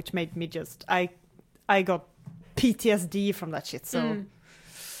in there which made me just I got PTSD from that shit. So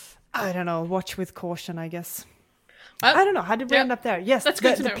I don't know, watch with caution, I guess. Well, I don't know, how did we end up there? Yes, that's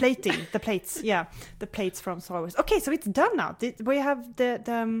good to the know. the plates, yeah, the plates from Star Wars. Okay, so it's done now. We have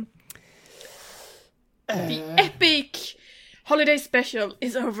the epic holiday special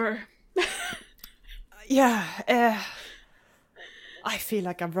is over. yeah. I feel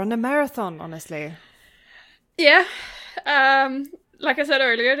like I've run a marathon, honestly. Yeah. Like I said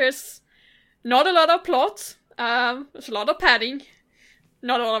earlier, there's not a lot of plot. There's a lot of padding.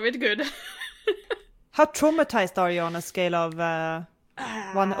 Not all of it good. How traumatized are you on a scale of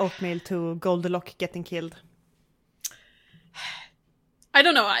one oatmeal to Goldilocks getting killed? I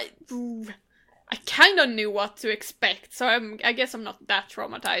don't know. I kind of knew what to expect, so I guess I'm not that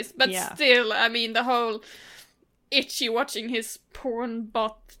traumatized. But Yeah. still, I mean, the whole Itchy watching his porn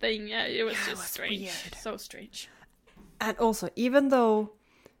bot thing, it was just strange. weird. So strange. And also, even though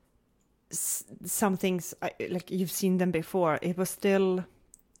some things, like you've seen them before, it was still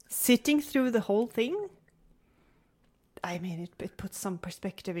sitting through the whole thing. I mean, it puts some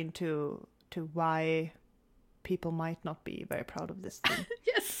perspective into why people might not be very proud of this thing.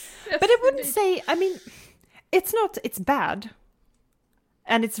 Yes. But I wouldn't say, I mean, it's bad.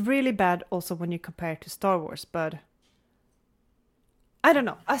 And it's really bad also when you compare it to Star Wars, but I don't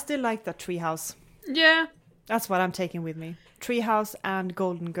know. I still like that Treehouse. Yeah. That's what I'm taking with me. Treehouse and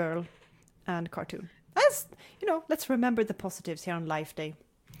Golden Girl and cartoon. Let's remember the positives here on Life Day.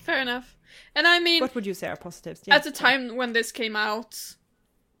 Fair enough. And I mean, What would you say are positives? at the time when this came out,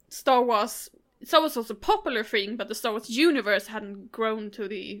 Star Wars was a popular thing, but the Star Wars universe hadn't grown to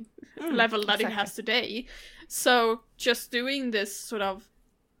the level that it has today. So just doing this sort of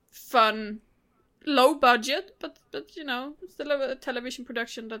fun, low budget, but still a television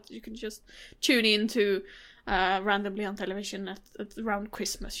production that you can just tune into randomly on television at around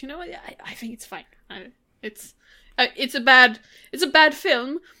Christmas. I think it's fine. It's a bad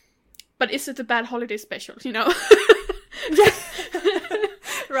film, but is it a bad holiday special?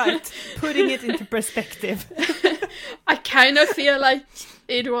 Right. Putting it into perspective. I kind of feel like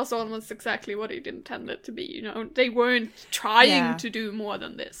it was almost exactly what it intended to be. They weren't trying to do more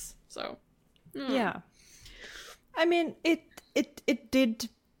than this. So Yeah. I mean, it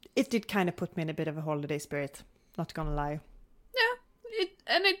did kind of put me in a bit of a holiday spirit. Not gonna lie. yeah,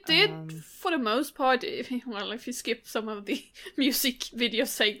 it did for the most part. If you skip some of the music video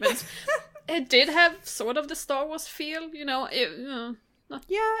segments, it did have sort of the Star Wars feel.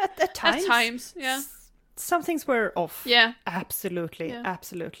 Yeah, at times. At times, yeah. Some things were off. Yeah. Absolutely, Yeah.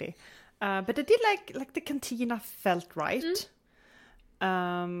 absolutely. But I did like the cantina felt right.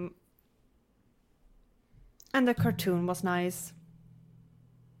 And the cartoon was nice.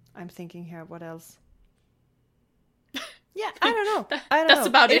 I'm thinking here, what else? Yeah, I don't know. That's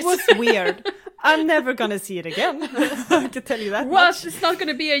about it. It was weird. I'm never gonna see it again. I can tell you that. What? much. It's not going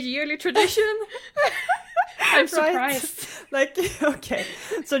to be a yearly tradition? I'm surprised. Like, okay.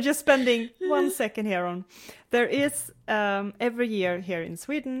 So just spending 1 second here on. There is every year here in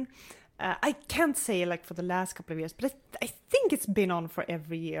Sweden. I can't say like for the last couple of years, but I think it's been on for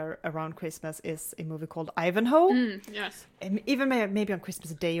every year around Christmas is a movie called Ivanhoe. Yes. Even maybe on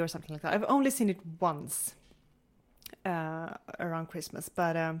Christmas Day or something like that. I've only seen it once around Christmas,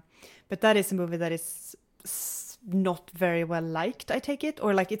 but that is a movie that is not very well liked, I take it,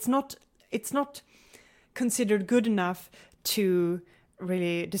 or like it's not considered good enough to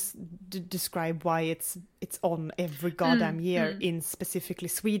really describe why it's on every goddamn year in specifically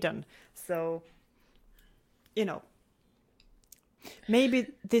Sweden. So you know, maybe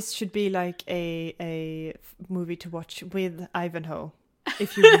this should be like a movie to watch with Ivanhoe.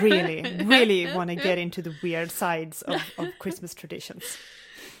 If you really, really want to get into the weird sides of Christmas traditions.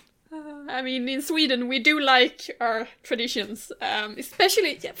 I mean, in Sweden, we do like our traditions,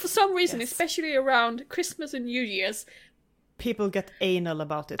 especially, for some reason, Yes. especially around Christmas and New Year's. People get anal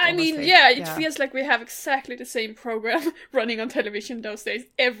about it. I mean, honestly. yeah, it feels like we have exactly the same program running on television those days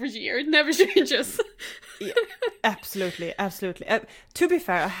every year. It never changes. Yeah, absolutely. To be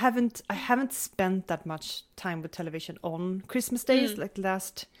fair, I haven't spent that much time with television on Christmas days, like the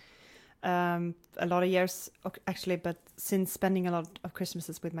last a lot of years actually. But since spending a lot of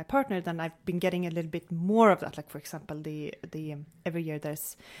Christmases with my partner, then I've been getting a little bit more of that. Like, for example, the every year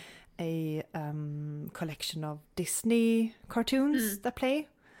there's a collection of Disney cartoons that play.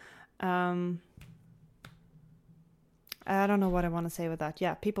 I don't know what I want to say with that.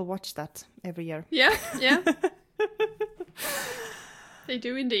 Yeah, people watch that every year. Yeah. They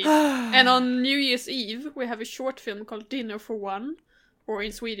do indeed. And on New Year's Eve, we have a short film called Dinner for One, or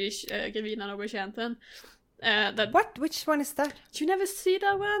in Swedish, Grevinnan och betjänten. That What? Which one is that? you never see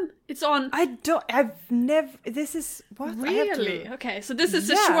that one? It's on. I've never. This is what? I have to- Really? Okay, so this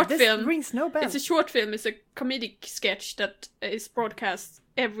is a Yeah, short this film. rings no bell. It's a short film. It's a comedic sketch that is broadcast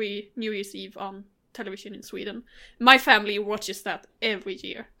every New Year's Eve on television in Sweden. My family watches that every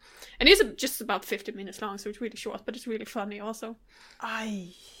year. And it's just about 50 minutes long, so it's really short, but it's really funny also.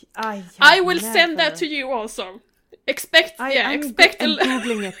 I will send that to you also. Expect I'm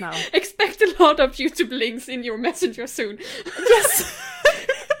googling it now. expect a lot of YouTube links in your messenger soon. Yes.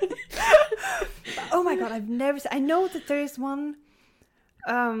 Oh my god, I've never. I know that there is one.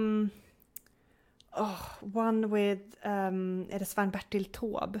 One with är det Sven-Bertil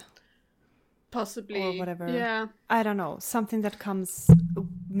Taube? Possibly. Or whatever. Yeah. I don't know. Something that comes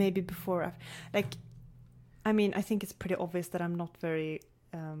maybe before. Like, I mean, I think it's pretty obvious that I'm not very,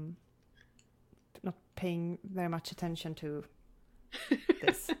 not paying very much attention to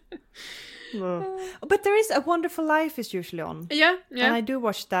this. But there is A Wonderful Life is usually on. Yeah. And I do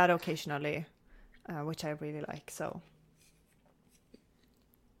watch that occasionally, which I really like, so.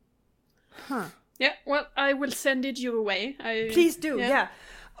 Huh. Yeah, well, I will send it your way. Please do, yeah.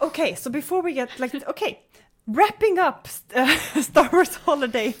 Okay, so before we get, wrapping up Star Wars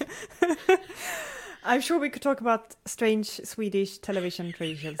Holiday. I'm sure we could talk about strange Swedish television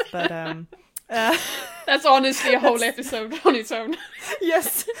traditions, but... That's honestly a whole episode on its own.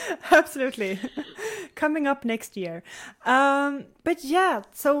 Yes, absolutely. Coming up next year. But yeah,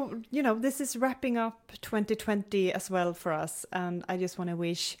 so, this is wrapping up 2020 as well for us. And I just want to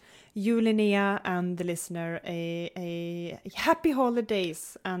wish you, Linnea, and the listener a happy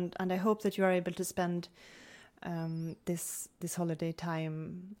holidays. And I hope that you are able to spend this holiday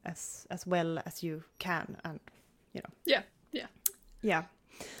time as well as you can. And, Yeah.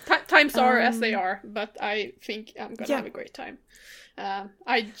 Times are as they are, but I think I'm gonna have a great time.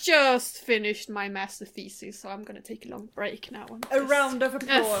 I just finished my master thesis, so I'm gonna take a long break now. A round of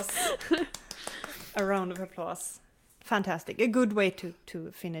applause. A round of applause. Fantastic. A good way to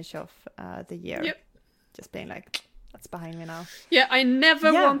finish off the year. Yep. Just being like, that's behind me now. Yeah, I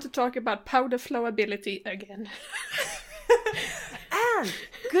never want to talk about powder flowability again. And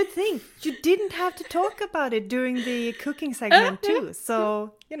good thing, you didn't have to talk about it during the cooking segment too.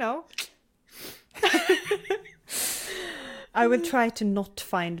 So, I will try to not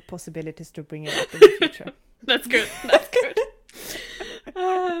find possibilities to bring it up in the future. That's good.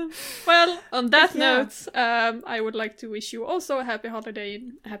 Well, on that note, I would like to wish you also a happy holiday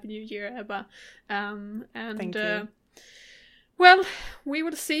and happy new year, Ebba. Thank you. Well, we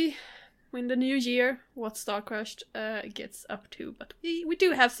will see in the new year what Starcrushed gets up to, but we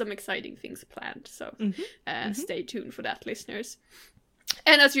do have some exciting things planned, so stay tuned for that, listeners.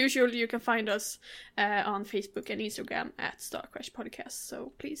 And as usual, you can find us on Facebook and Instagram at Starcrush Podcast,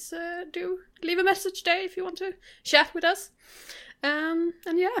 so please do leave a message there if you want to chat with us. And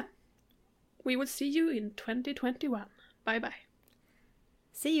yeah, we will see you in 2021. Bye bye.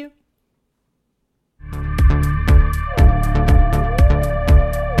 See you.